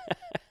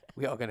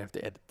 We are gonna have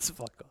to edit this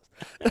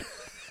podcast.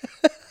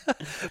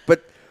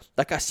 But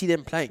like I see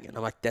them playing, and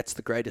I'm like, that's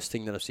the greatest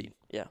thing that I've seen.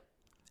 Yeah.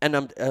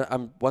 And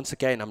I'm once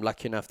again, I'm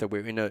lucky enough that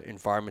we're in an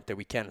environment that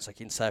we can. It's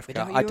like in South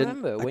Africa. I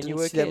remember when you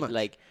were a kid,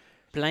 like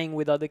playing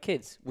with other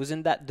kids.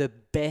 Wasn't that the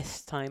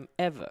best time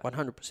ever?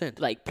 100%.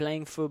 Like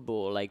playing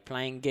football, like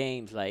playing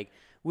games, like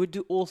we'd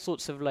do all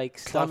sorts of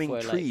like climbing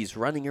stuff trees,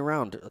 like running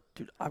around.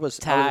 Dude, I was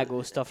tag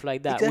or stuff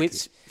like that. Exactly.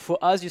 Which for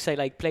us, you say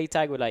like play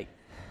tag. We're like,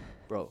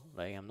 bro,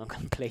 like I'm not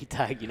gonna play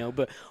tag,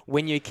 But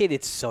when you're a kid,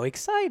 it's so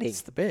exciting.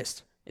 It's the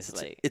best.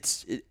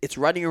 It's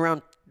running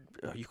around.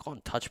 You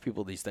can't touch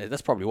people these days.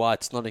 That's probably why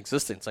it's not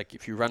existent. It's like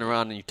if you run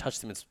around and you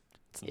touch them, it's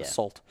an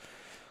assault.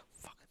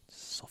 Fucking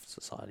soft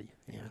society.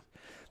 Yeah.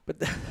 But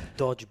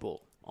dodgeball.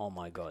 Oh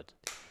my god,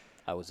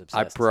 I was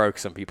obsessed. I broke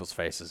some people's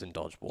faces in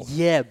dodgeball.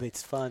 Yeah, but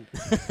it's fun.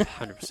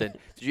 100%. Did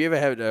you ever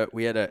have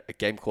we had a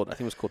game called, I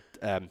think it was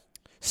called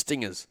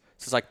Stingers.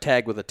 So it's like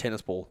tag with a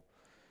tennis ball.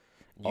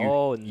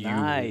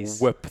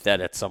 Nice. You whip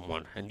that at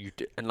someone, and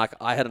like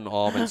I had an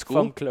arm in school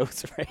from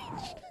close range.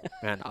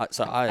 Man, I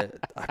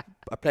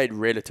played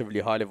relatively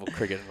high level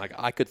cricket, and like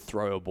I could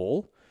throw a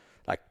ball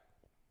like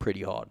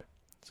pretty hard.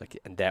 It's like,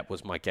 and that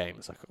was my game.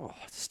 It's like,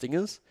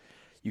 Stingers.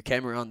 You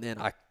came around there,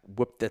 and I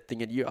whipped that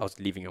thing at you. I was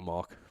leaving a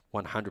mark,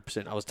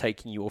 100%. I was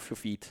taking you off your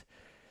feet.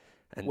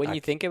 And when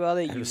you think about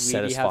it, you really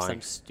satisfying. have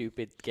some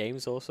stupid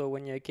games also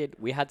when you're a kid.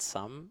 We had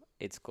some.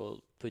 It's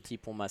called Petit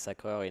Pont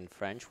Massacreur in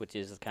French, which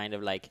is kind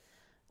of like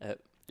a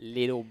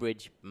Little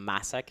Bridge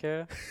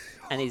Massacre,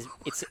 and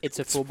it's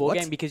a football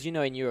game because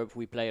in Europe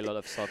we play a lot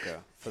of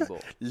football.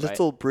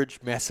 Little Bridge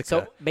Massacre.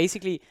 So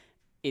basically,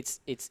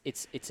 it's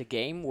a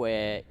game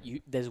where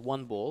there's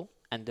one ball,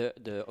 and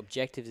the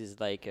objective is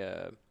like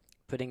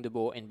putting the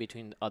ball in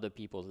between other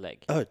people's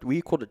legs. Oh,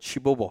 we called it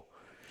Shibobo.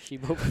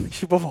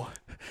 Shibobo.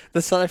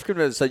 The South African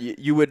version. So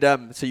you would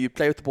you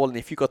play with the ball, and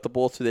if you got the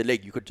ball through their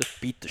leg, you could just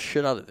beat the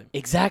shit out of them.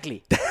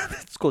 Exactly.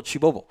 It's called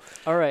Shibobo.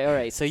 All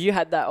right. So you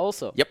had that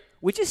also. Yep.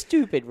 Which is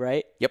stupid,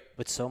 right? Yep.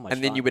 But so much.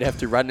 And then you would have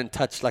to run and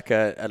touch like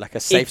a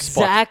safe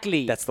spot.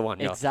 Exactly. That's the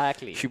one. Yeah.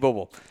 Exactly.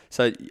 Shibobo.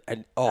 So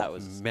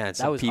that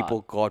some was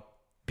people hard. got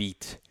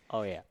beat.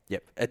 Oh yeah.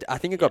 Yep. I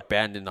think it got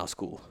banned in our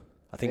school.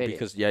 I think Really?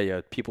 because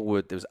people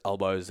there was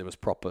elbows, there was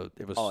proper,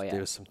 there was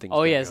some things.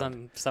 Oh yeah, going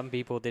on. some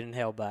people didn't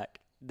hold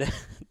back the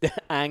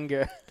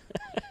anger.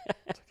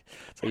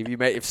 So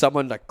if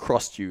someone like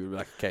crossed you,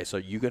 like, okay, so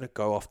you're gonna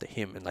go after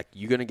him, and like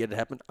you're gonna get it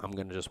happen, I'm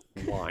gonna just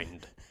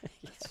wind.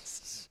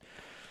 Yes.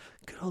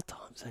 Good old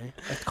times, eh?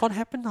 It can't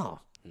happen now.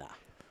 Nah.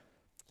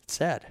 It's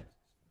sad.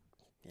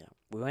 Yeah,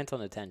 we went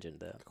on a tangent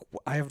there.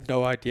 I have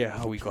no idea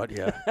how we got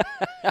here.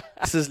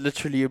 This is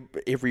literally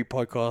every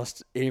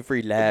podcast,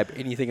 every lab,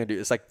 anything I do.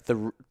 It's like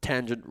the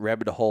tangent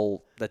rabbit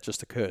hole that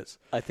just occurs.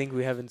 I think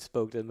we haven't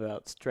spoken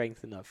about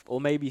strength enough, or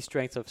maybe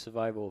strength of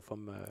survival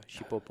from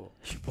Shipopo.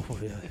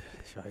 Shipopo, yeah.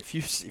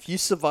 If you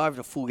survived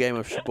a full game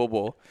of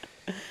Shipopo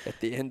at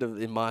the end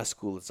of in my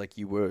school, it's like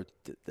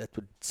that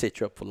would set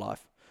you up for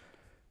life.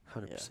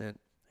 100%. Yeah,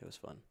 it was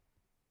fun.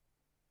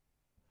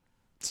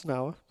 It's an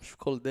hour. Should we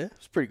call it there?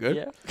 It's pretty good.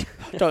 Yeah.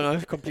 Don't know.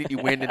 Completely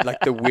went in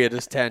like the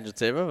weirdest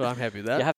tangents ever, but I'm happy with that.